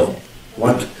didn't go.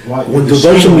 Why? When the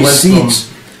Russian recedes,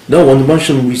 when the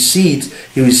Russian recedes,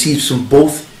 he receives from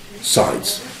both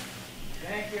sides.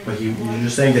 But you're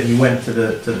just saying that he went to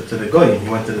the Goyim, he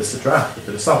went to the Sitrach,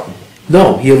 to the Sultan.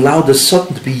 No, he allowed the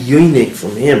Sultan to be yonik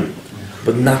from him,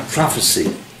 but not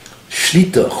prophecy.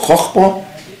 Shlita, Chokhmah,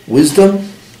 wisdom,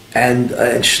 and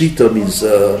Shlita means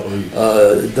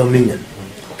dominion.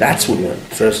 That's what he went,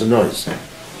 first and noise.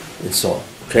 It's all.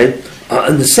 Okay?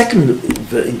 And the second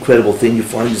incredible thing, you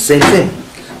find the same thing.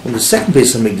 When the second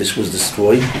Beis HaMikdash was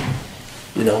destroyed,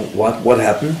 you know, what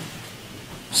happened?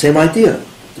 Same idea.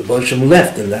 The Bolshevik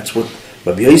left, and that's what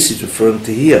Rabbi Yossi is referring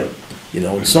to here, you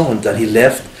know, and so on, that he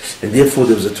left, and therefore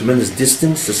there was a tremendous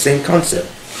distance, the same concept.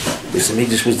 Beis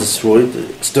HaMikdash was destroyed, the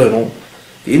external,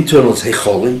 the internal is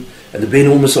Heicholi, and the Bein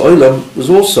Umas Ha'olam was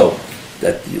also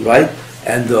that, right?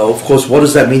 And of course, what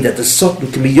does that mean? That the Satan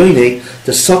can be yonik,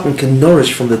 the Satan can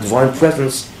nourish from the divine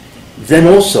presence, then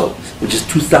also, which is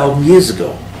 2,000 years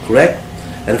ago, correct?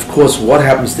 And of course, what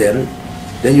happens then?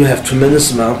 Then you have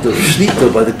tremendous amount of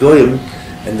shlita by the Goyim,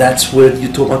 and that's where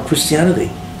you talk about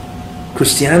Christianity.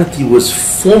 Christianity was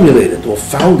formulated or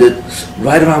founded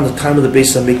right around the time of the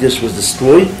Beis HaMikdash was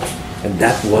destroyed, and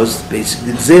that was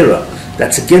basically Zera.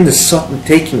 That's again the Satan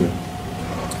taking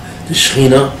the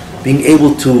Shekhinah, being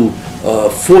able to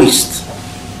foist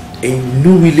a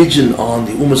new religion on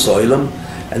the Umas Ha'olam,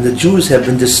 and the Jews have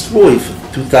been destroyed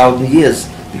for 2,000 years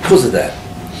because of that.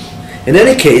 In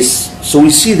any case, so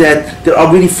we see that there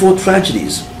are really four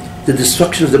tragedies. The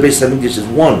destruction of the Beis HaMikdash is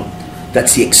one.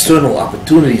 That's the external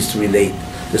opportunities to relate.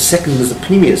 The second is the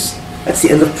Pneumius. That's the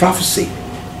end of prophecy.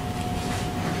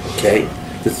 Okay?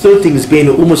 The third thing is being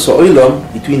the Umas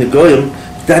Ha'olam, between the Goyim.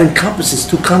 That encompasses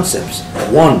two concepts.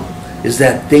 One is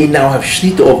that they now have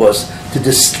shlita over us to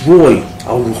destroy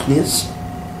our ruchnias.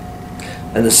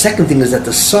 And the second thing is that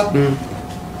the Satan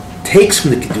takes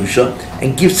from the Kedusha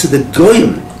and gives to the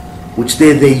Goyim, which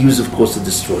they use, of course, to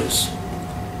destroy us.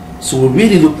 So we're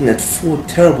really looking at four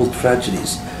terrible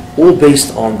tragedies, all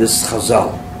based on this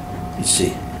Chazal, you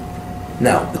see.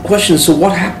 Now, the question is, so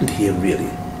what happened here really?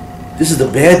 This is the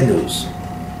bad news.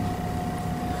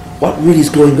 What really is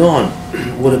going on?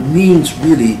 What it means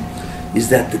really is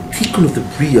that the tikkun of the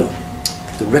Bria,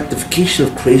 the rectification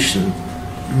of creation,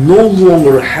 no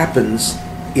longer happens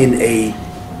in a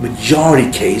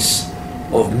majority case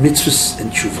of mitzvahs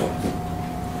and tshuva.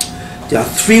 There are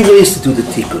three ways to do the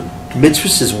tikkun.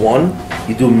 Mitzvahs is one,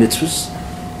 you do mitzvahs,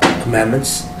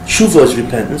 commandments. Tshuva is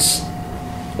repentance.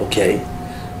 Okay?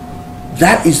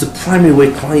 That is the primary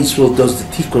way Klal Yisrael does the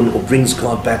tikkun or brings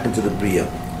God back into the Bria.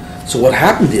 So what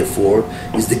happened therefore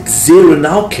is the Gzera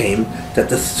now came that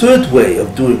the third way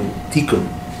of doing tikkun,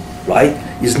 right,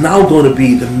 is now going to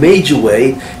be the major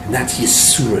way, and that's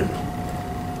Yisurin,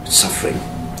 suffering,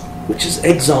 which is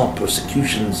exile,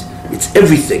 persecutions, it's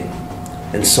everything,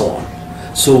 and so on.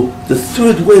 So the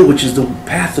third way, which is the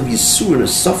path of Yisurin,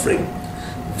 is suffering,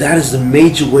 that is the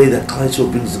major way that Klal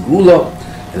Yisrael brings the Gula,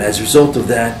 and as a result of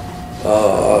that,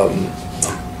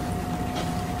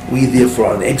 we therefore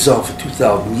are in exile for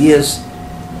 2,000 years,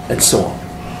 and so on.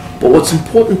 But what's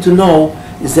important to know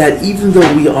is that even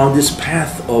though we are on this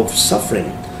path of suffering,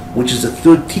 which is the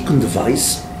third tikkun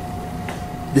device,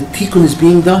 the tikkun is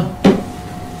being done.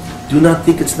 Do not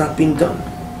think it's not being done.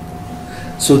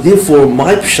 So therefore,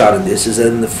 my pshat in this is that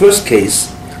in the first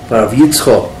case, by Rav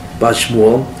Yitzchak Bar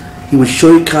Shmuel, he was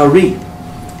shoy kari,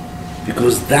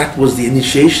 because that was the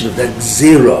initiation of that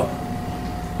gzera,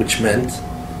 which meant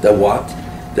that what?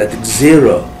 That the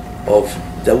gzera of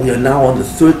that we are now on the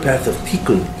third path of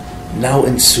tikkun now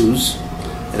ensues,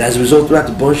 and as a result of that,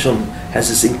 the Baruch Shem has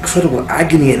this incredible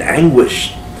agony and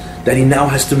anguish that he now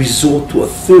has to resort to a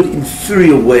third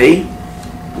inferior way,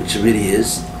 which it really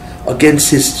is, against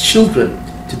his children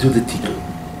to do the tikkun.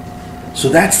 So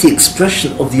that's the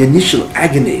expression of the initial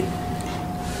agony.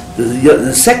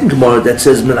 The second Gemara that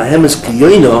says Menahem is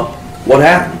Kiyoina, what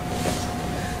happened?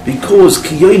 Because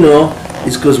Kiyoina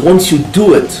is because once you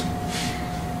do it,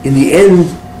 in the end,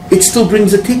 it still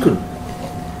brings a tikkun,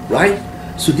 right?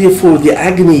 So therefore, the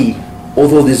agony,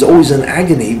 although there's always an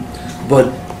agony,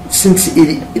 but since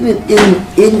it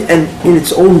in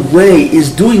its own way is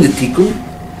doing the tikkun,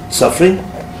 suffering,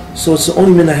 so it's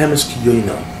only Menahem is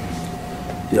Kiyoina,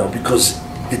 because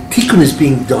the tikkun is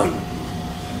being done.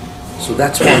 So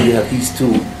that's why you have these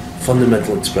two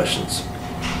fundamental expressions.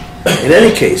 In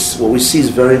any case, what we see is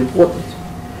very important.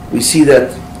 We see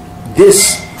that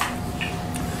this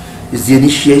is the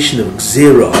initiation of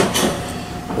Gzera,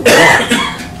 of God,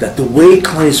 that the way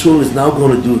Klal Yisrael is now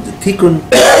going to do the tikkun,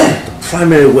 the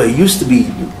primary way used to be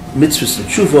mitzvahs and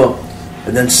tshuva,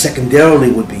 and then secondarily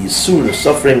would be Yisurin, or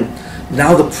suffering.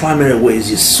 Now the primary way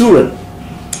is Yisurin,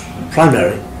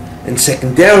 primary, and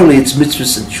secondarily it's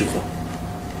mitzvahs and tshuva.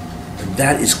 And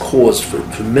that is cause for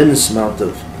a tremendous amount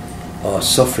of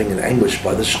suffering and anguish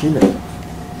by the Shekhinah.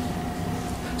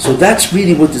 So that's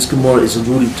really what this Gemara is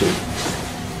alluding to,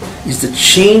 is the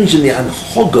change in the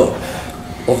anhoga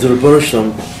of the Rebbeinu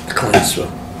Shalom to Klal Yisrael.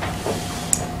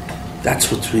 That's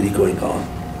what's really going on.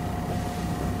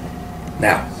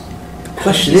 Now, the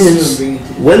question is,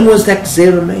 when was that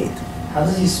Gzera made? How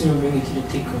does Yisurin bring you to the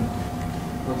tikkun?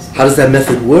 How does that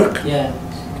method work? Yeah.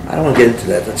 I don't want to get into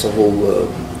that. That's a whole...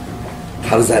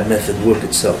 how does that method work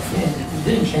itself? Yeah, it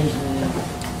didn't change anything.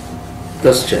 It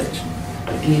does change.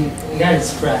 I mean, the guy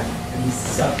is cracked and he's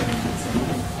suffering.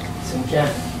 So you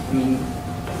can't,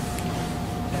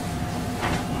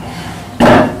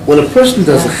 When a person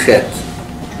does a chet,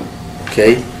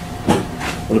 okay?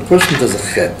 When a person does a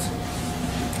chet,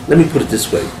 let me put it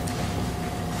this way.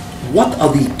 What are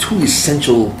the two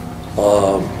essential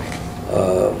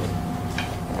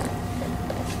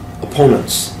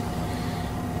opponents?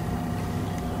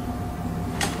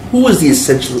 Who is the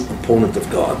essential opponent of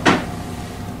God?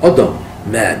 Adam,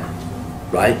 man,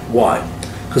 right? Why?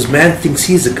 Because man thinks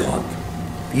he's a God.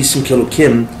 Yisum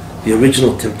Kelokim, the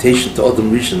original temptation to Adam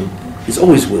Rishon, is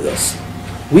always with us.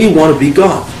 We want to be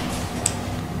God.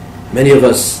 Many of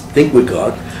us think we're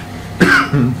God.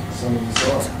 Some of us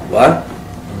are. What? I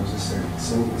was just saying,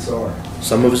 some of us are.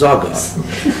 Some of us are God.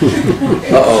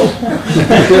 Uh-oh.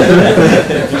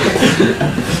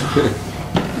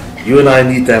 You and I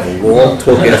need to have a long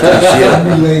talk after this I'm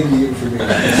year. relaying the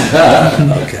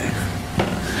information. Okay.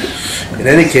 In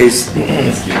any case,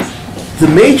 the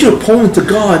major opponent to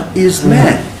God is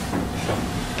man.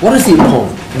 What is the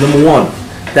opponent? Number one,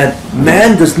 that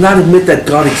man does not admit that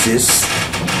God exists.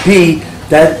 B,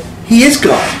 that he is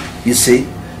God, you see.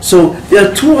 So there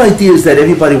are two ideas that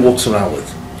everybody walks around with.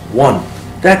 One,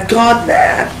 that God,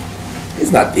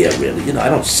 he's not there really. I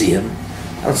don't see him.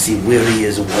 I don't see where he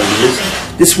is or what he is.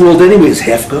 This world anyway is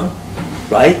Hefka,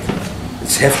 right?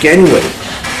 It's Hefka anyway.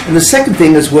 And the second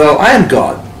thing is, well, I am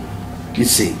God. You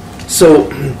see.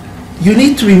 So you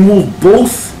need to remove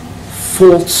both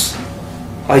false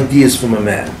ideas from a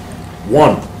man.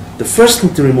 One, the first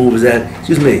thing to remove is that,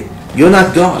 excuse me, you're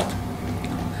not God.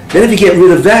 Then if you get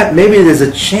rid of that, maybe there's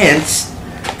a chance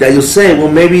that you'll say,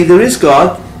 well, maybe there is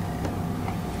God.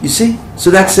 You see? So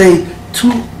that's a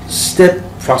two-step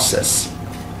process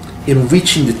in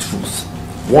reaching the truth.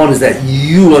 One is that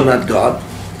you are not God.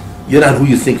 You're not who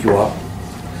you think you are.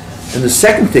 And the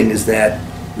second thing is that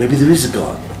maybe there is a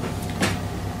God.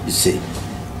 You see?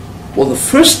 Well, the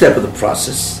first step of the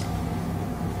process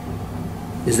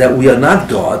is that we are not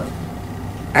God.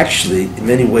 Actually, in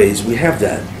many ways, we have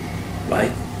that,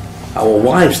 right? Our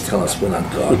wives tell us we're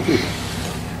not God.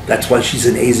 That's why she's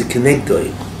an Eze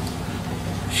Kenegdoi.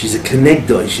 She's a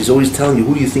Kenegdoi. She's always telling you,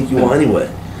 who do you think you are anyway?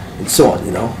 And so on,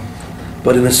 you know.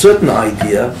 But in a certain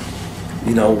idea,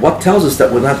 you know, what tells us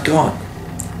that we're not God?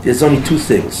 There's only two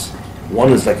things.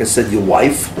 One is, like I said, your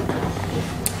wife.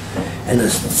 And the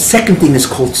second thing is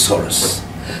called tsaros.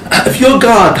 If you're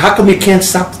God, how come you can't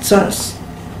stop the tsaros?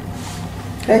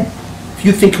 Okay? If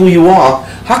you think who you are,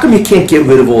 how come you can't get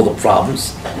rid of all the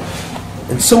problems?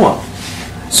 And so on.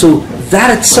 So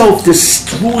that itself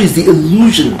destroys the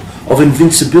illusion of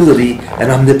invincibility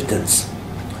and omnipotence.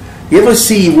 You ever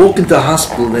see, you walk into a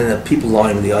hospital and there are people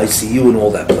lying in the ICU and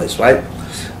all that place, right?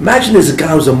 Imagine there's a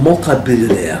guy who's a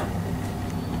multi-billionaire,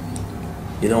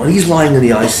 you know, and he's lying in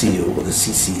the ICU or the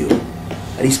CCU,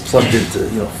 and he's plugged into,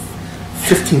 you know,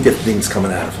 15 different things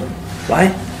coming out of him,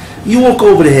 right? You walk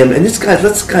over to him, and this guy's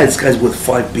worth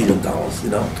 $5 billion, you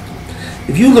know.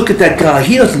 If you look at that guy,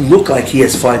 he doesn't look like he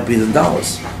has $5 billion.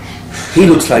 He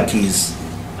looks like he's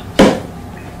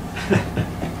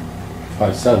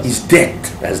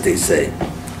decked, as they say,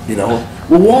 you know.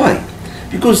 Well, why?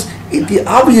 Because the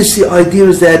obvious idea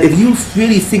is that if you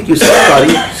really think you're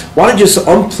somebody, why don't you just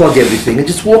unplug everything and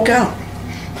just walk out?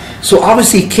 So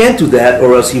obviously he can't do that,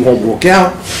 or else he won't walk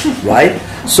out, right?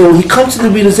 So he comes to the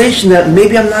realization that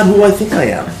maybe I'm not who I think I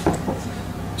am.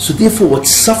 So therefore what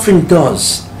suffering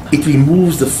does, it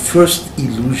removes the first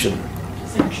illusion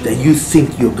that you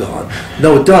think you're God.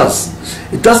 No, it does.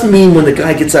 It doesn't mean when the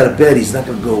guy gets out of bed he's not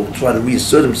going to go try to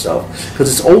reassert himself, because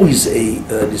it's always a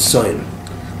design.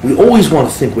 We always want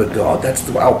to think we're God. That's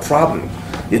our problem.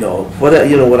 You know,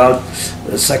 without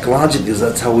psychologically,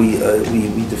 that's how we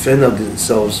defend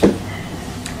ourselves.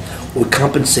 We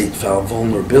compensate for our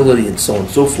vulnerability and so on and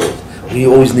so forth. We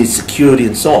always need security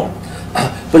and so on.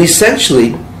 But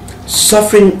essentially,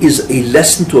 suffering is a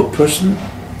lesson to a person.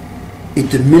 It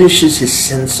diminishes his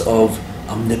sense of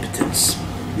omnipotence.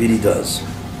 It really does.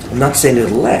 I'm not saying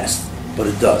it'll last, but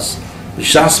it does.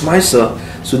 B'shas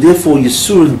Maisa, so therefore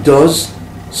Yisurin does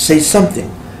say something.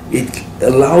 It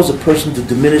allows a person to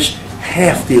diminish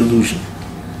half the illusion.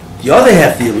 The other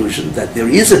half the illusion, that there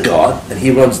is a God and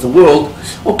he runs the world,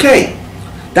 okay.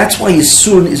 That's why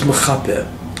Yisurin is mechaper.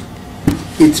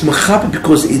 It's mechaper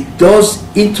because it does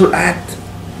interact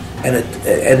and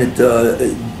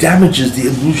it damages the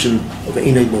illusion of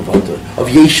Einay Muvanta, of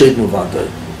Yeshed Muvanta,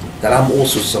 that I'm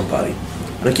also somebody.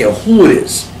 I don't care who it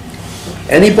is.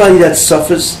 Anybody that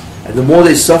suffers, and the more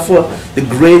they suffer, the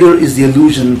greater is the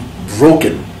illusion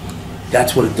broken.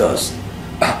 That's what it does.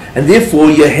 And therefore,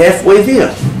 you're halfway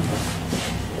there.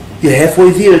 You're halfway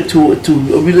there to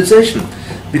a realization.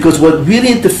 Because what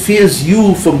really interferes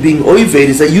you from being Oived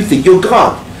is that you think you're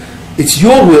God. It's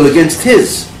your will against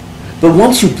His. But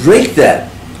once you break that,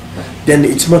 then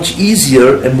it's much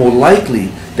easier and more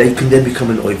likely that you can then become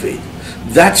an Oived.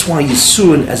 That's why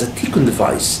Yisurin as a tikkun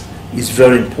device is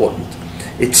very important.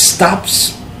 It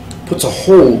stops, puts a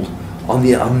hold on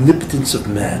the omnipotence of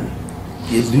man,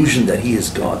 the illusion that he is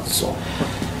God. So,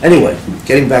 anyway,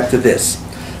 getting back to this.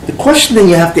 The question then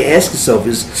you have to ask yourself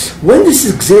is, when does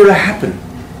this Gzera happen?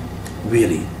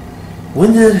 Really?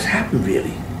 When did it happen,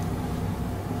 really?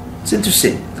 It's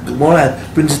interesting. The Gemara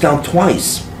brings it down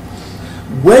twice.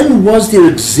 When was there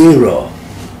a Gzera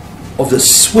of the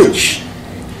switch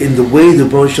in the way the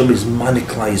Baruch Shem is manik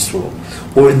Klal Yisrael,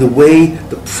 or in the way,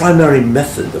 the primary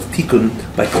method of tikkun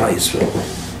by Klal Yisrael?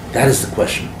 That is the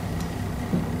question.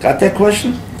 Got that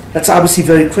question? That's obviously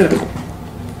very critical.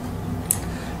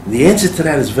 The answer to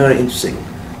that is very interesting.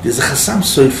 There's a Chassam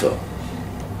Sofer.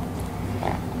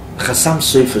 Chassam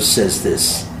Sofer says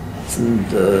this. It's in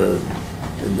the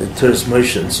Teres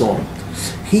Moshe and so on.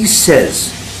 He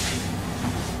says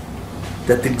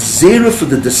that the Gzera for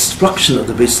the destruction of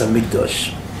the Beis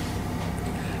HaMikdash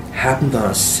happened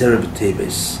on Asara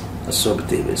B'Teves.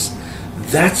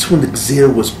 That's when the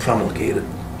Gzera was promulgated,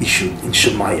 issued in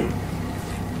Shemayim.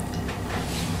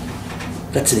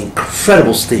 That's an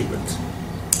incredible statement.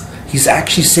 He's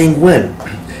actually saying when.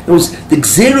 It was the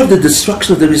Gzera of the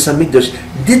destruction of the Beis Hamikdash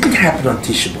didn't happen on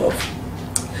Tisha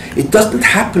B'Av. It doesn't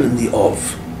happen in the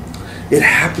Av. It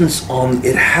happened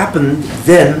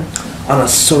then on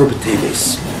Asara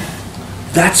B'Teves.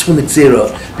 That's when the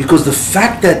Gzera, because the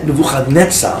fact that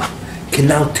Nebuchadnezzar can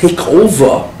now take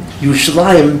over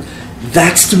Yerushalayim,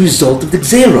 that's the result of the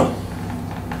Gzera.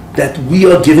 That we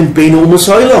are given Bein Umas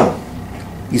Ha'olam.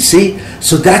 You see?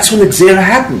 So that's when the Gzera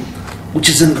happened, which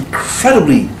is an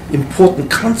incredibly important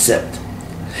concept.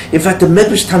 In fact, the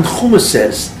Medrash Tanchuma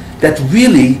says that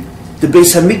really the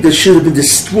Beis Hamikdash should have been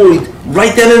destroyed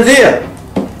right then and there,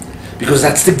 because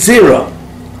that's the Gzera,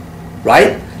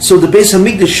 right? So the Beis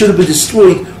Hamikdash should have been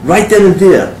destroyed right then and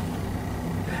there.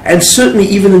 And certainly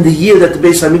even in the year that the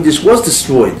Beis Hamikdash was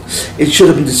destroyed, it should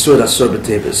have been destroyed Asara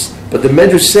B'Teves. But the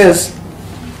Medrash says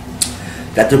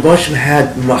that the Russian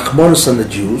had machmanos on the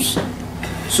Jews,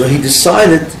 so he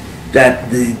decided that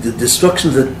the destruction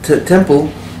of the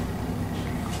temple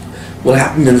will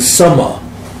happen in the summer,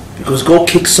 because go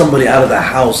kick somebody out of the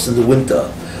house in the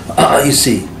winter, you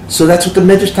see. So that's what the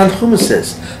Medrash Tanchuma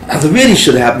says. It really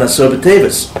should have happened Asara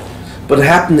B'Teves, but it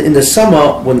happened in the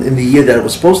summer, when in the year that it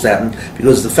was supposed to happen,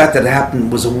 because the fact that it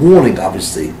happened was a warning,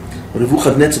 obviously. When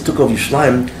Nebuchadnezzar took over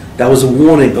Yerushalayim, that was a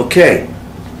warning. Okay,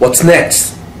 what's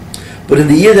next? But in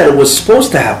the year that it was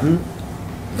supposed to happen,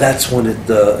 that's when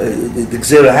the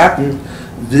Gzera happened.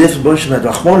 The Rebbe had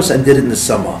Rachmanis and did it in the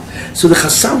summer. So the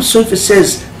Chassam Sofer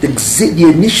says the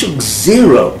initial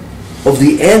Gzera of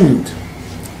the end,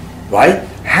 right,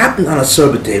 happened on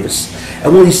Asara B'Teves.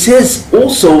 And what he says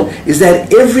also is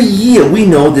that every year, we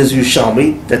know there's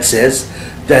Yerushalmi that says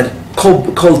that Kol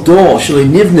Dor Shalei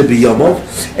Nivne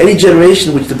B'Yomov, any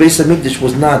generation which the Beis Hamikdash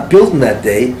was not built in that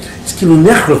day, it's Kilu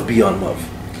Nechrav B'Yomov,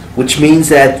 which means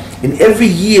that in every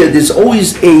year there's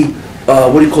always a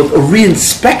a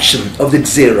re-inspection of the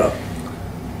Gzera.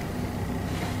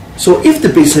 So if the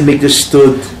Beis Hamikdash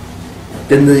stood,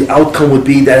 then the outcome would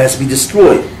be that it has to be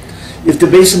destroyed. If the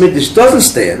Beis Hamikdash doesn't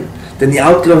stand, then the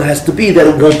outcome has to be that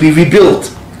it won't be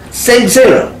rebuilt. Same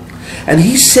Gzera. And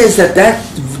he says that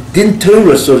Din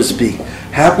Torah, so to speak,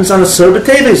 happens on Asara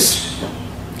B'Teves.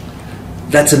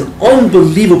 That's an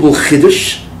unbelievable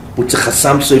chiddush, which the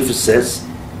Chassam Sofer says,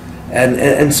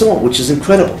 and so on, which is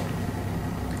incredible.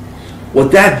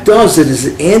 What that does is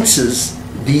it answers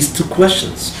these two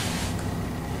questions.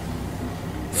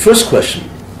 First question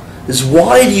is,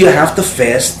 why do you have to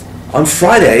fast on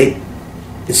Friday?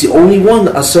 It's the only one,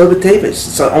 Asara B'Teves.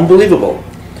 It's unbelievable.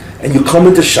 And you come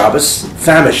into Shabbos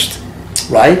famished,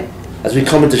 right? As we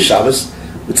come into Shabbos,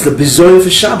 it's the bizoy for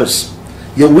Shabbos.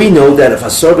 Yet we know that if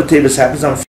Asara B'Teves happens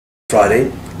on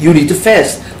Friday, you need to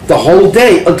fast the whole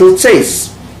day until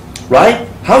Tzeis, right?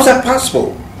 How's that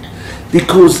possible?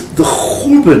 Because the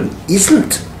Churban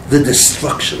isn't the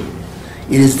destruction.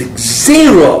 It is the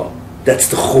Gzera that's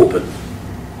the Churban.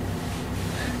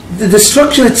 The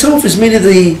destruction itself is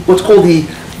merely what's called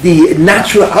the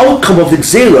natural outcome of the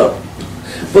Gzera.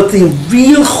 But the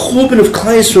real Churban of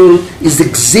Klal Yisrael is the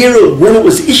Gzera when it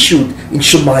was issued in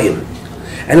Shemayim.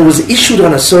 And it was issued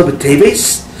on Asara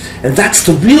B'Teves, and that's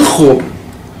the real Churban.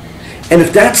 And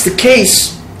if that's the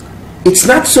case, it's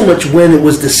not so much when it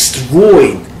was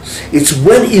destroyed, it's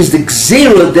when is the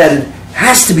Gzera that it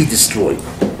has to be destroyed,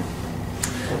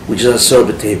 which is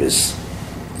Asara B'Teves.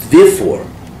 Therefore,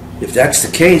 if that's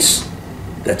the case,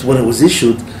 that's when it was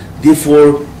issued.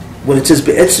 Therefore, when it says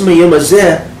Be'etzem Hayom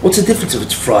Hazeh, what's the difference if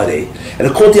it's Friday? And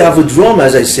according to Avodrom,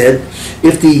 as I said,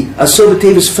 if the Asara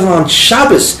B'Teves fell on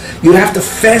Shabbos, you'd have to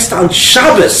fast on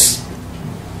Shabbos.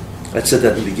 I said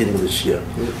that in the beginning of this year,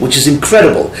 which is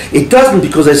incredible. It doesn't,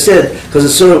 because I said, because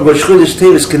Asara Rosh Chodesh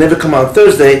Teves can never come on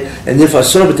Thursday, and therefore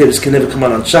Asara B'Teves can never come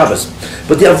on Shabbos.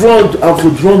 But the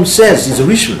Avodrom says, he's a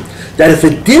Rishon, that if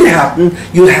it did happen,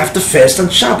 you'd have to fast on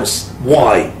Shabbos.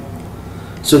 Why?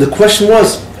 So the question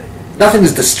was, nothing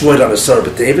is destroyed on Asara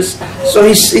B'Teves, so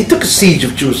he took a siege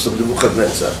of Jerusalem, the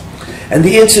Nebuchadnezzar. And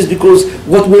the answer is because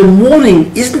what we're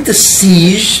mourning isn't the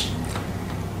siege,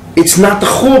 it's not the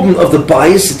Churban of the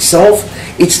bias itself,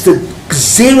 it's the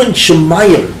Gzera in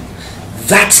Shemayim.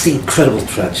 That's the incredible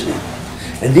tragedy.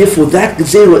 And therefore that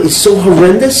Gzera is so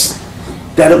horrendous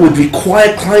that it would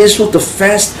require Klal Yisrael to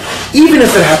fast even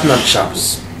if it happened on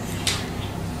Shabbos.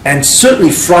 And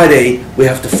certainly Friday we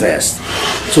have to fast.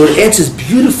 So it answers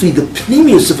beautifully the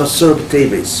pnimius of Asara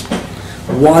B'Teves.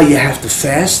 Why you have to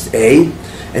fast, A,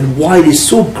 and why it is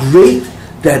so great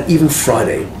that even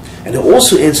Friday. And it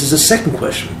also answers the second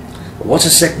question. What's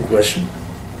the second question?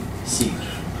 Siege.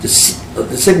 The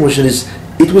second question is,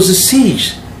 it was a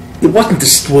siege. It wasn't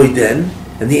destroyed then.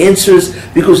 And the answer is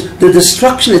because the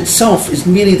destruction itself is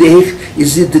merely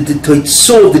the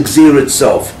soul of the Gzera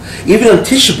itself. Even on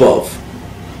Tisha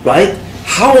B'Av, right?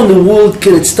 How in the world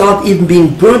can it start even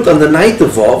being burnt on the night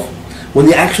of Av when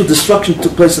the actual destruction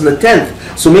took place on the 10th?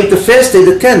 So make the fast day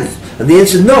the 10th. And the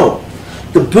answer is no.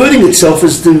 The burning itself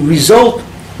is the result,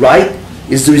 right?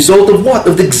 Is the result of what?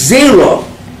 Of the Gzera.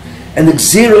 And the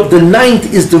Gzera of the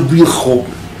 9th is the real Churban.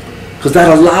 Because that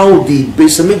allowed the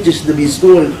Beis HaMikdash to be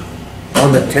restored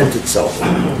on the 10th itself.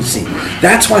 You see,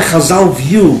 that's why Chazal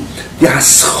view the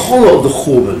Haschola of the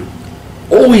Churban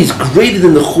always greater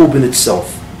than the Churban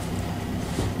itself.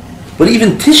 But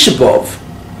even Tisha B'Av,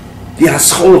 the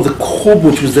Haschola of the Churban,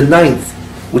 which was the 9th,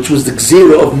 which was the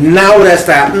Gzera of now it has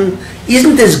to happen,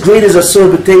 isn't as great as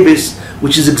Asara B'Teves,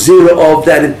 which is a Gzera of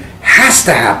that it has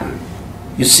to happen.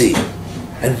 You see,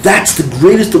 and that's the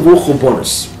greatest of all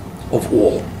Churbanos of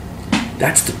all.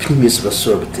 That's the Pnimius of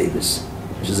Asara B'Teves,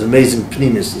 which is an amazing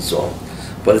Pnimius and so on.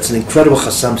 But it's an incredible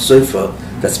Chasam Sofer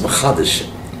that's Machadish,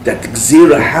 that the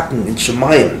Gzera happened in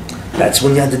Shemayim. That's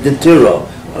when you had the Din Torah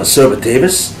on Asara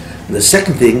B'Teves. And the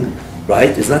second thing, right,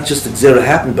 is not just the Gzera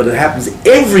happened, but it happens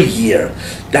every year.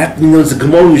 That, there's a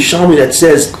Gemara Yerushalmi that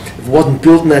says if it wasn't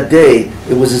built in that day,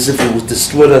 it was as if it was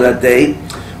destroyed on that day.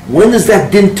 When does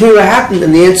that Din Torah happen?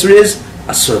 And the answer is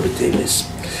Asara B'Teves.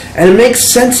 And it makes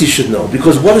sense, you should know,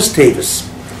 because what is Teves?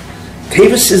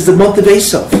 Teves is the month of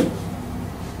Esav.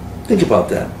 Think about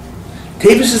that.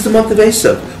 Teves is the month of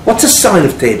Esav. What's a sign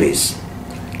of Teves?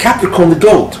 Capricorn, the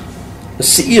goat, a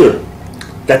seir.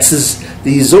 That's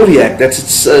the zodiac. That's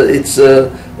its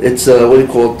what do you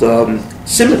call it?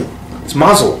 Siman. It's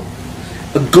mazel.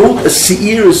 A goat, a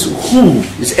seir is who?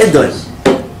 Is Edom.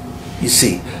 You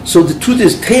see. So the truth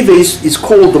is, Teves is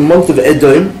called the month of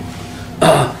Edom.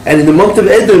 And in the month of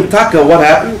Edom, Taka, what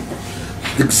happened?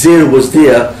 The Gzera was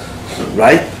there,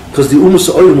 right? Because the Umas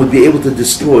Olim would be able to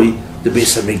destroy the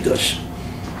Beis HaMikdash.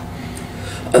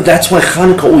 And that's why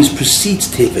Chanukah always precedes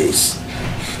Teves.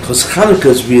 Because Chanukah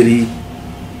is really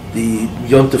the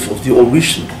Yontif of the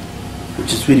Orishan,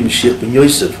 which is really Mashiach ben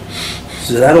Yosef.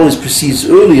 So that always precedes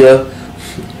earlier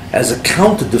as a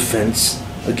counter defense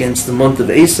against the month of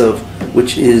Esav,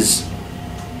 which is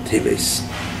Teves.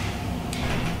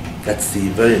 That's the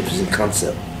very interesting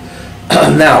concept.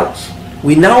 Now,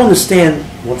 we now understand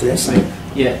what did I say?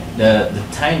 Yeah, the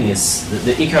tiniest,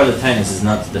 the ikar of the tiniest is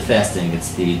not the fasting;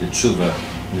 it's the tshuva,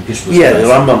 the pishpus. Yeah, the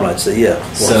Rambam writes it. Yeah.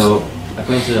 So,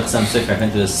 according to the Chassam Sofer,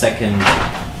 according to the second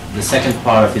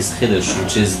part of his chiddush,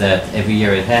 which is that every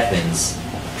year it happens,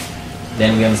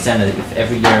 then we understand that if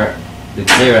every year the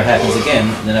Gzera happens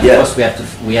again, then of course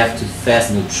we have to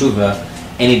fast and do tshuva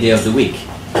any day of the week,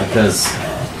 because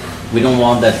we don't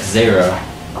want that Gzera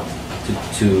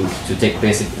to take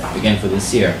place again for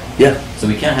this year. Yeah. So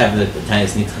we can't have the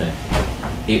tiniest nitche.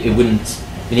 It wouldn't.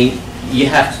 Meaning you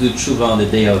have to do tshuva on the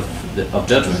day of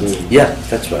judgment. Yeah,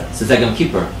 that's right. So it's like Yom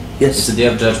Kippur. Yes. It's the day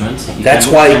of judgment. That's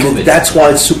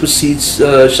why it supersedes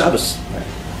Shabbos. Right.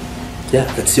 Yeah,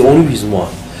 that's the only reason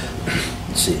why.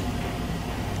 See,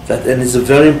 that, and it's a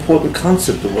very important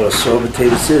concept of what Asara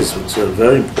B'Teves is. It's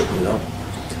very important, you know.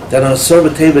 That on Asara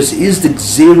B'Teves is the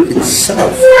Gzera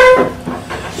itself,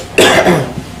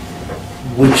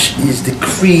 which is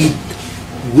decreed.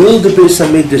 Will the Beis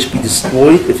HaMikdash be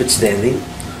destroyed if it's standing,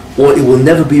 or it will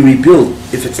never be rebuilt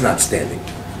if it's not standing?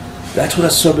 That's what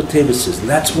Asara B'Teves is, and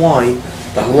that's why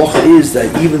the halacha is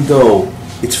that even though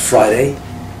it's Friday,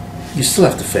 you still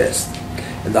have to fast.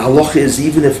 And the halacha is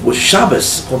even if it was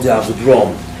Shabbos, according to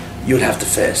Avodrom, you would have to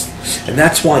fast. And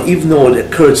that's why even though it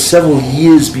occurred several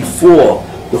years before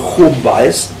the Churban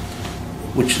Bayis,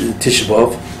 which is Tisha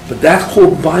B'Av, but that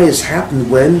Churban Bayis happened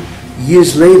when?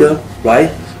 Years later,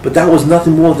 right? But that was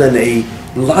nothing more than a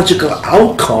logical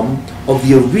outcome of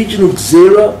the original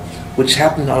Gzera, which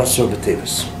happened on Asara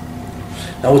B'Teves.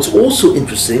 Now it's also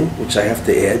interesting, which I have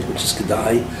to add, which is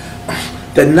Kedai,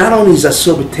 that not only is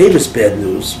Asara B'Teves bad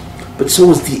news, but so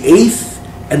is the 8th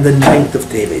and the 9th of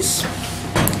Teves.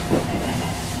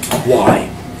 Why?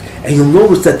 And you'll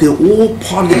notice that they're all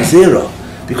part of the Gzera,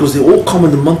 because they all come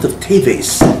in the month of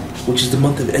Teves, which is the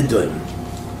month of Edom.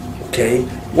 Okay?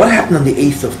 What happened on the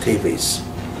 8th of Teves?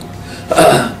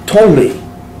 Ptolemy,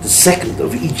 the second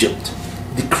of Egypt,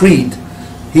 decreed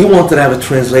he wanted to have a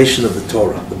translation of the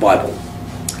Torah, the Bible.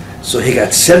 So he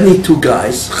got 72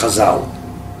 guys, Chazal,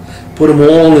 put them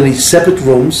all in these separate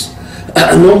rooms,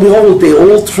 and lo and behold, they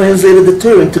all translated the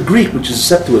Torah into Greek, which is a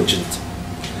Septuagint.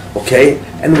 Okay?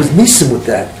 And there was nisim with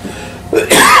that.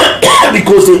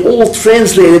 Because they all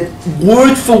translated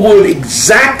word for word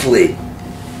exactly.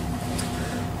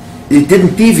 It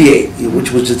didn't deviate,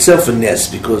 which was itself a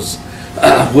nest, because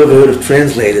whoever heard of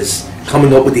translators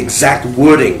coming up with the exact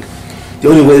wording. The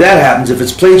only way that happens if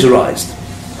it's plagiarized.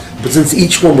 But since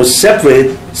each one was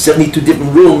separated, 72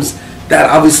 different rooms, that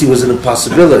obviously was an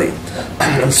impossibility,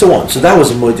 and so on. So that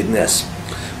was a moedik nes.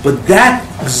 But that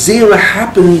Gzera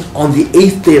happened on the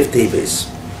 8th day of Teves.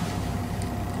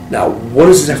 Now, what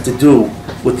does it have to do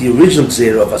with the original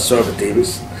Gzera of Asara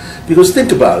Teves? Because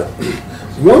think about it.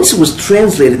 Once it was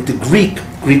translated to Greek,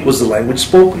 Greek was the language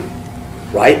spoken,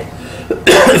 right?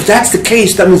 If that's the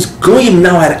case, that means Goyim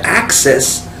now had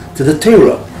access to the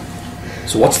Torah.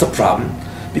 So what's the problem?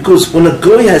 Because when a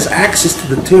Goy has access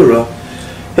to the Torah,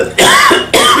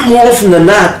 more often than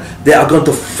not, they are going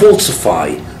to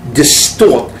falsify,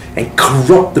 distort, and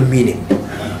corrupt the meaning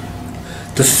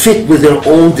to fit with their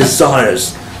own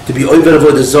desires, to be Oved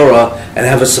Avodah Zarah and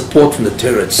have a support from the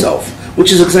Torah itself,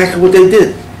 which is exactly what they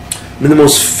did. I mean, the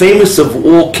most famous of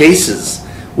all cases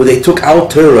where they took our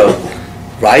Torah,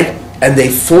 right, and they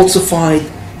falsified,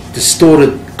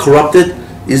 distorted, corrupted,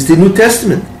 is the New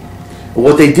Testament. And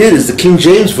what they did is the King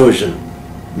James Version.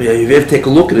 I mean, if you ever take a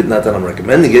look at it, not that I'm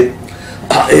recommending it,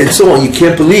 and so on, you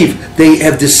can't believe they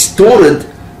have distorted,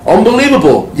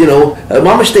 unbelievable. You know,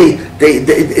 mamash,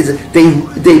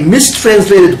 they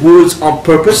mistranslated words on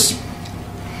purpose.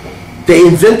 They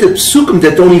invented psukim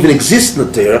that don't even exist in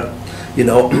the Torah, you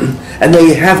know, and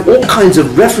they have all kinds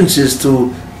of references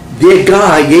to their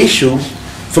guy Yeshu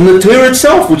from the Torah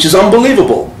itself, which is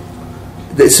unbelievable.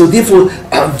 So therefore,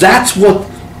 that's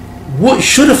what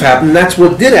should have happened. That's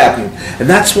what did happen, and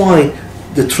that's why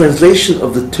the translation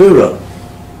of the Torah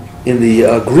in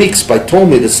the Greeks by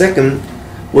Ptolemy II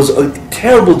was a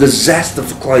terrible disaster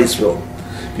for Klal Yisrael,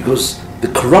 because the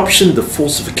corruption, the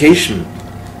falsification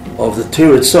of the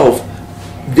Torah itself,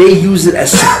 they use it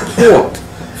as support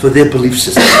for their belief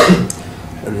system.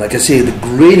 And like I say, the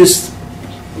greatest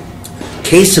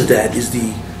case of that is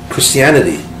the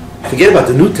Christianity. Forget about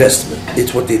the New Testament.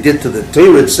 It's what they did to the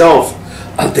Torah itself.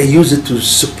 They use it to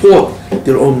support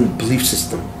their own belief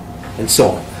system, and so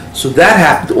on. So that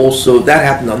happened also. That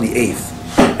happened on the 8th.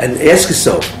 And ask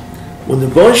yourself, when the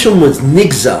Bonsham was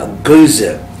Nigza,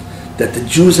 Gozer, that the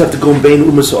Jews have to go in Bein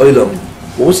Umas Oilam,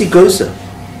 what was he Gozer?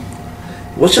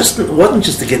 It wasn't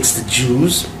just against the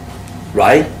Jews,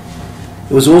 right?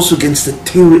 It was also against the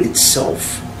Torah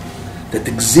itself. That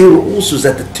the Gzera also is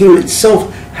that the Torah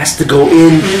itself has to go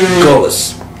in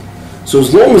Golas. So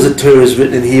as long as the Torah is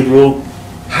written in Hebrew,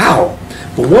 how?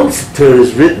 But once the Torah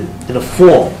is written in a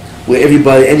form where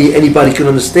anybody can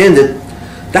understand it,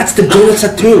 that's the Golas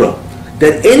HaTorah.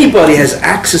 That anybody has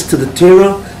access to the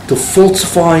Torah to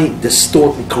falsify,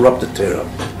 distort, and corrupt the Torah.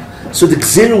 So the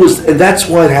Gzera was, and that's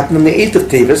why it happened on the 8th of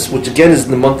Teves, which again is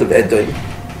in the month of Edom,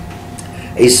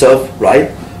 Esav,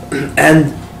 right?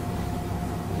 And,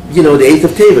 you know, the 8th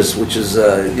of Teves, which is,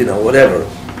 whatever.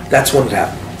 That's when it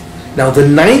happened. Now, the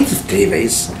 9th of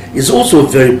Teves is also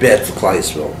very bad for Klal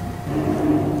Yisrael.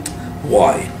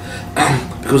 Why?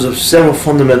 Because of several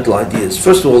fundamental ideas.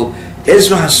 First of all,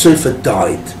 Ezra HaSofer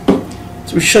died.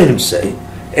 So Rishonim say,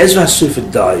 Ezra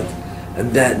HaSofer died,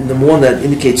 and that number one, that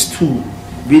indicates two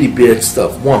really bad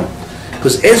stuff. One,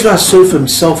 because Ezra HaSofer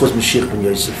himself was Mashiach ben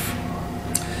Yosef,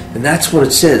 and that's what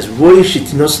it says. Roy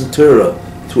Shetinos and Torah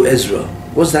to Ezra.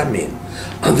 What does that mean?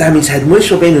 That means had Moshe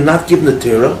Rabbeinu not given the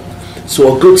Torah,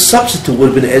 so a good substitute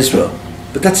would have been Ezra.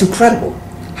 But that's incredible.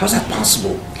 How's that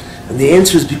possible? And the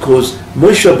answer is because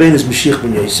Moshe Rabbeinu is Mashiach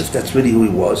ben Yosef. That's really who he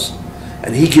was,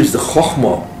 and he gives the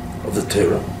Chochmah of the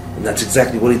Torah. And that's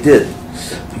exactly what he did.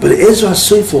 But Ezra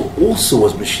HaSofer also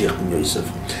was Mashiach ben Yosef.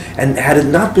 And had it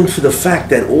not been for the fact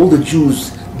that all the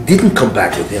Jews didn't come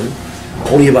back with him,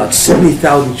 only about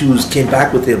 70,000 Jews came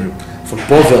back with him from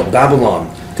Babylon,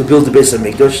 to build the Beis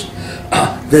HaMikdash,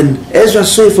 then Ezra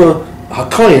HaSofer,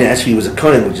 HaKohen, actually he was a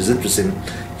Kohen, which is interesting,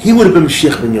 he would have been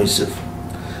Mashiach ben Yosef.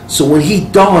 So when he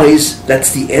dies,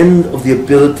 that's the end of the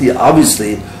ability,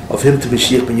 obviously, of him to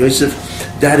Mashiach ben Yosef.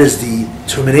 That is the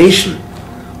termination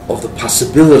of the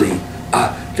possibility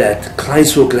that Klal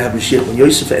Yisrael could have Mashiach ben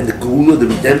Yosef and the Geula, the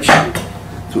redemption,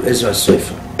 through Ezra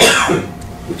HaSofer,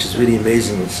 which is really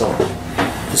amazing and so on.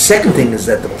 The second thing is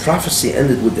that the prophecy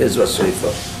ended with Ezra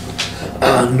HaSofer.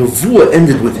 Nevuah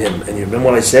ended with him, and you remember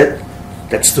what I said?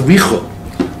 That's the Richah,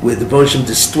 where the Bonsham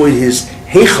destroyed his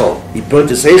Heichal. He burnt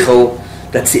his Heichal.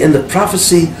 That's the end of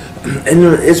prophecy. And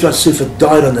Ezra HaSofer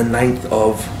died on the 9th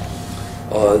of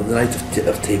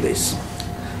Teves.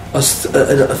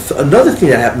 Another thing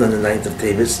that happened on the 9th of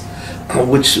Teves,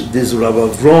 which there's Rabbi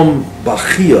Avram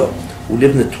Bachia, who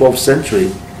lived in the 12th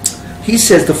century, he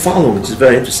says the following, which is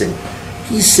very interesting.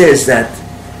 He says that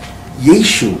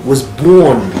Yeshu was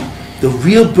born, the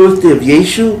real birthday of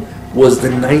Yeshu was the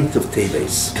 9th of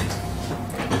Teves.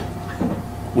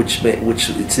 which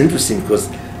it's interesting because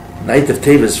 9th of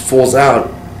Teves falls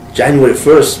out January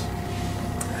 1st.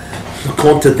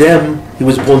 According to them, he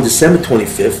was born December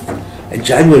 25th, and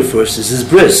January 1st is his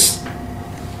bris.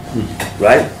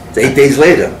 Right? It's 8 days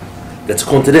later. That's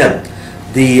according to them.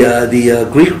 The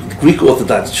Greek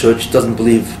Orthodox Church doesn't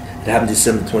believe it happened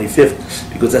December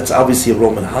 25th because that's obviously a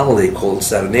Roman holiday called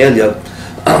Saturnalia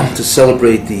to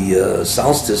celebrate the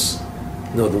solstice.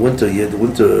 No, the winter. Yeah, the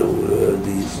winter.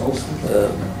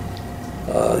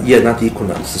 Not the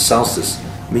equinox. The solstice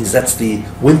means that's the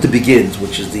winter begins,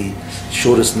 which is the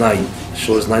shortest night,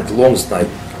 the longest night.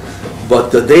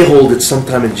 But they hold it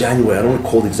sometime in January. I don't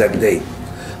recall the exact date,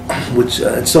 which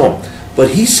and so on. But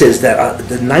he says that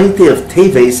the 9th day of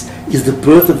Teves is the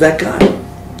birth of that guy,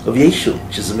 of Yeshu,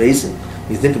 which is amazing.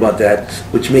 When you think about that,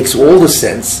 which makes all the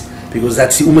sense, because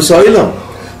that's the Umas Ha'olam.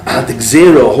 The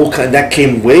Gzera, whole kind, that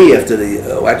came way after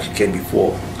actually came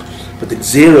before. But the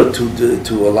Gzera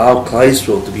to allow Klal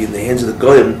Yisrael to be in the hands of the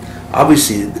Goyim,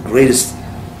 obviously the greatest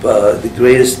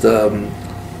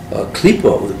klipa,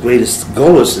 or the greatest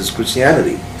golus is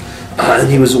Christianity. And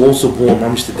he was also born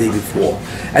mamish the day before.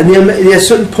 And there are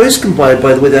certain poskim, by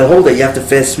the way, that hold that you have to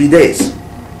fast 3 days.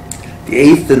 The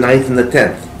 8th, the 9th, and the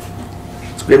 10th.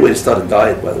 It's a great way to start a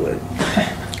diet, by the way.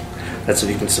 That's if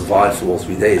you can survive for all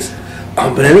 3 days.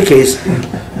 But in any case,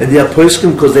 and they are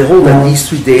poskim because they hold that these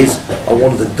 3 days are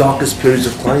one of the darkest periods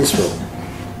of Klal Yisrael.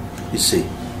 You see.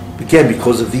 Again,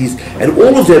 because of these. And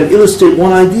all of them illustrate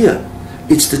one idea.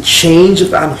 It's the change of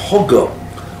anhoga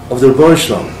of the Rebbeinu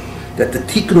Shalom. That the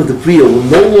tikkun of the Bria will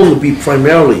no longer be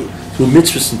primarily through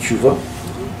mitzvahs and tshuva,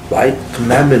 right,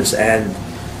 commandments and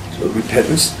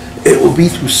repentance. It will be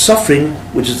through suffering,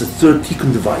 which is the third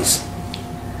tikkun device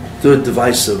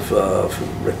of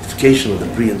rectification of the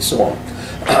Bria and so on.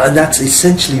 And that's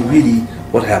essentially really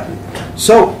what happened.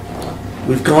 So,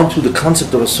 we've gone through the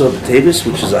concept of Asara B'Tevis,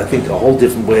 which is, I think, a whole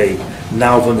different way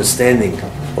now of understanding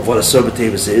of what Asara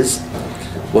B'Tevis is.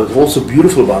 What's also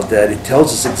beautiful about that, it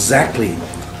tells us exactly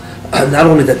not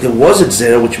only that there was a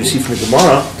Gzera, which we see from the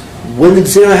Gemara, when the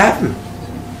Gzera happened.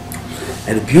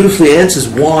 And it beautifully answers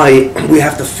why we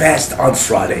have to fast on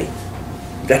Friday.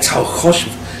 That's how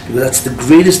choshev, because that's the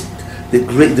greatest, the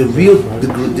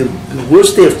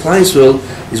worst day of Klal Yisrael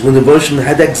is when the Bereshit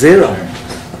had that Gzera.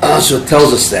 So it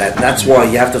tells us that. And that's why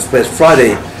you have to fast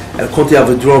Friday. And according to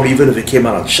Avedrom, even if it came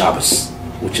out on Shabbos,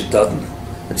 which it doesn't,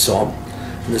 and so on.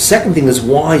 And the second thing is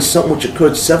why something which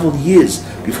occurred several years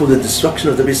before the destruction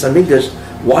of the Beis Hamikdash,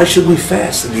 why should we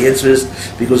fast? And the answer is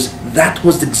because that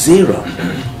was the Gzera,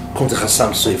 according to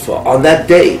Chassam Sofer, on that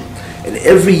day. And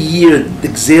every year the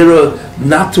Gzera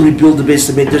not to rebuild the Beis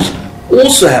Hamikdash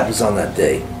also happens on that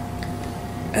day.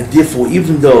 And therefore,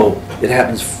 even though it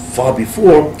happens far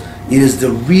before, it is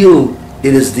the real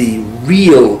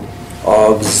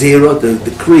Gzera, the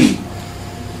decree.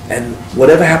 And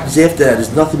whatever happens after that is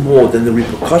nothing more than the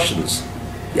repercussions,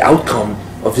 the outcome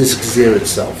of this Gzera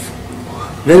itself.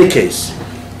 In any case,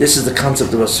 this is the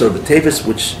concept of Asara B'Tevis,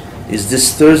 which is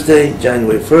this Thursday,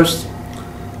 January 1st.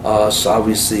 So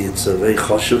obviously it's a very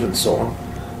choshev and so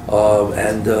on.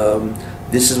 And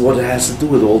this is what it has to do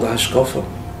with all the hashkafa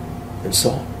and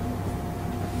so on.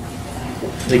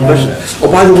 Any questions? Oh,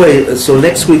 by the way, so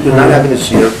next week we're not having a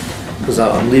shir because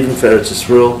I'm leaving for Eretz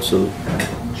Yisrael, so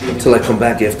until I come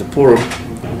back after Purim,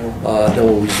 then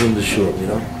we'll resume the shul, you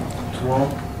know. Tomorrow?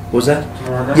 What was that?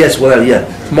 Tomorrow? Yes, well, yeah.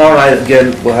 Tomorrow night,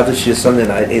 again, we'll have the shir Sunday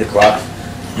night, 8 o'clock.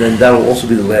 Then that will also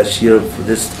be the last year for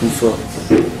this kufa.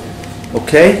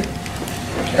 Okay?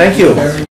 Thank you.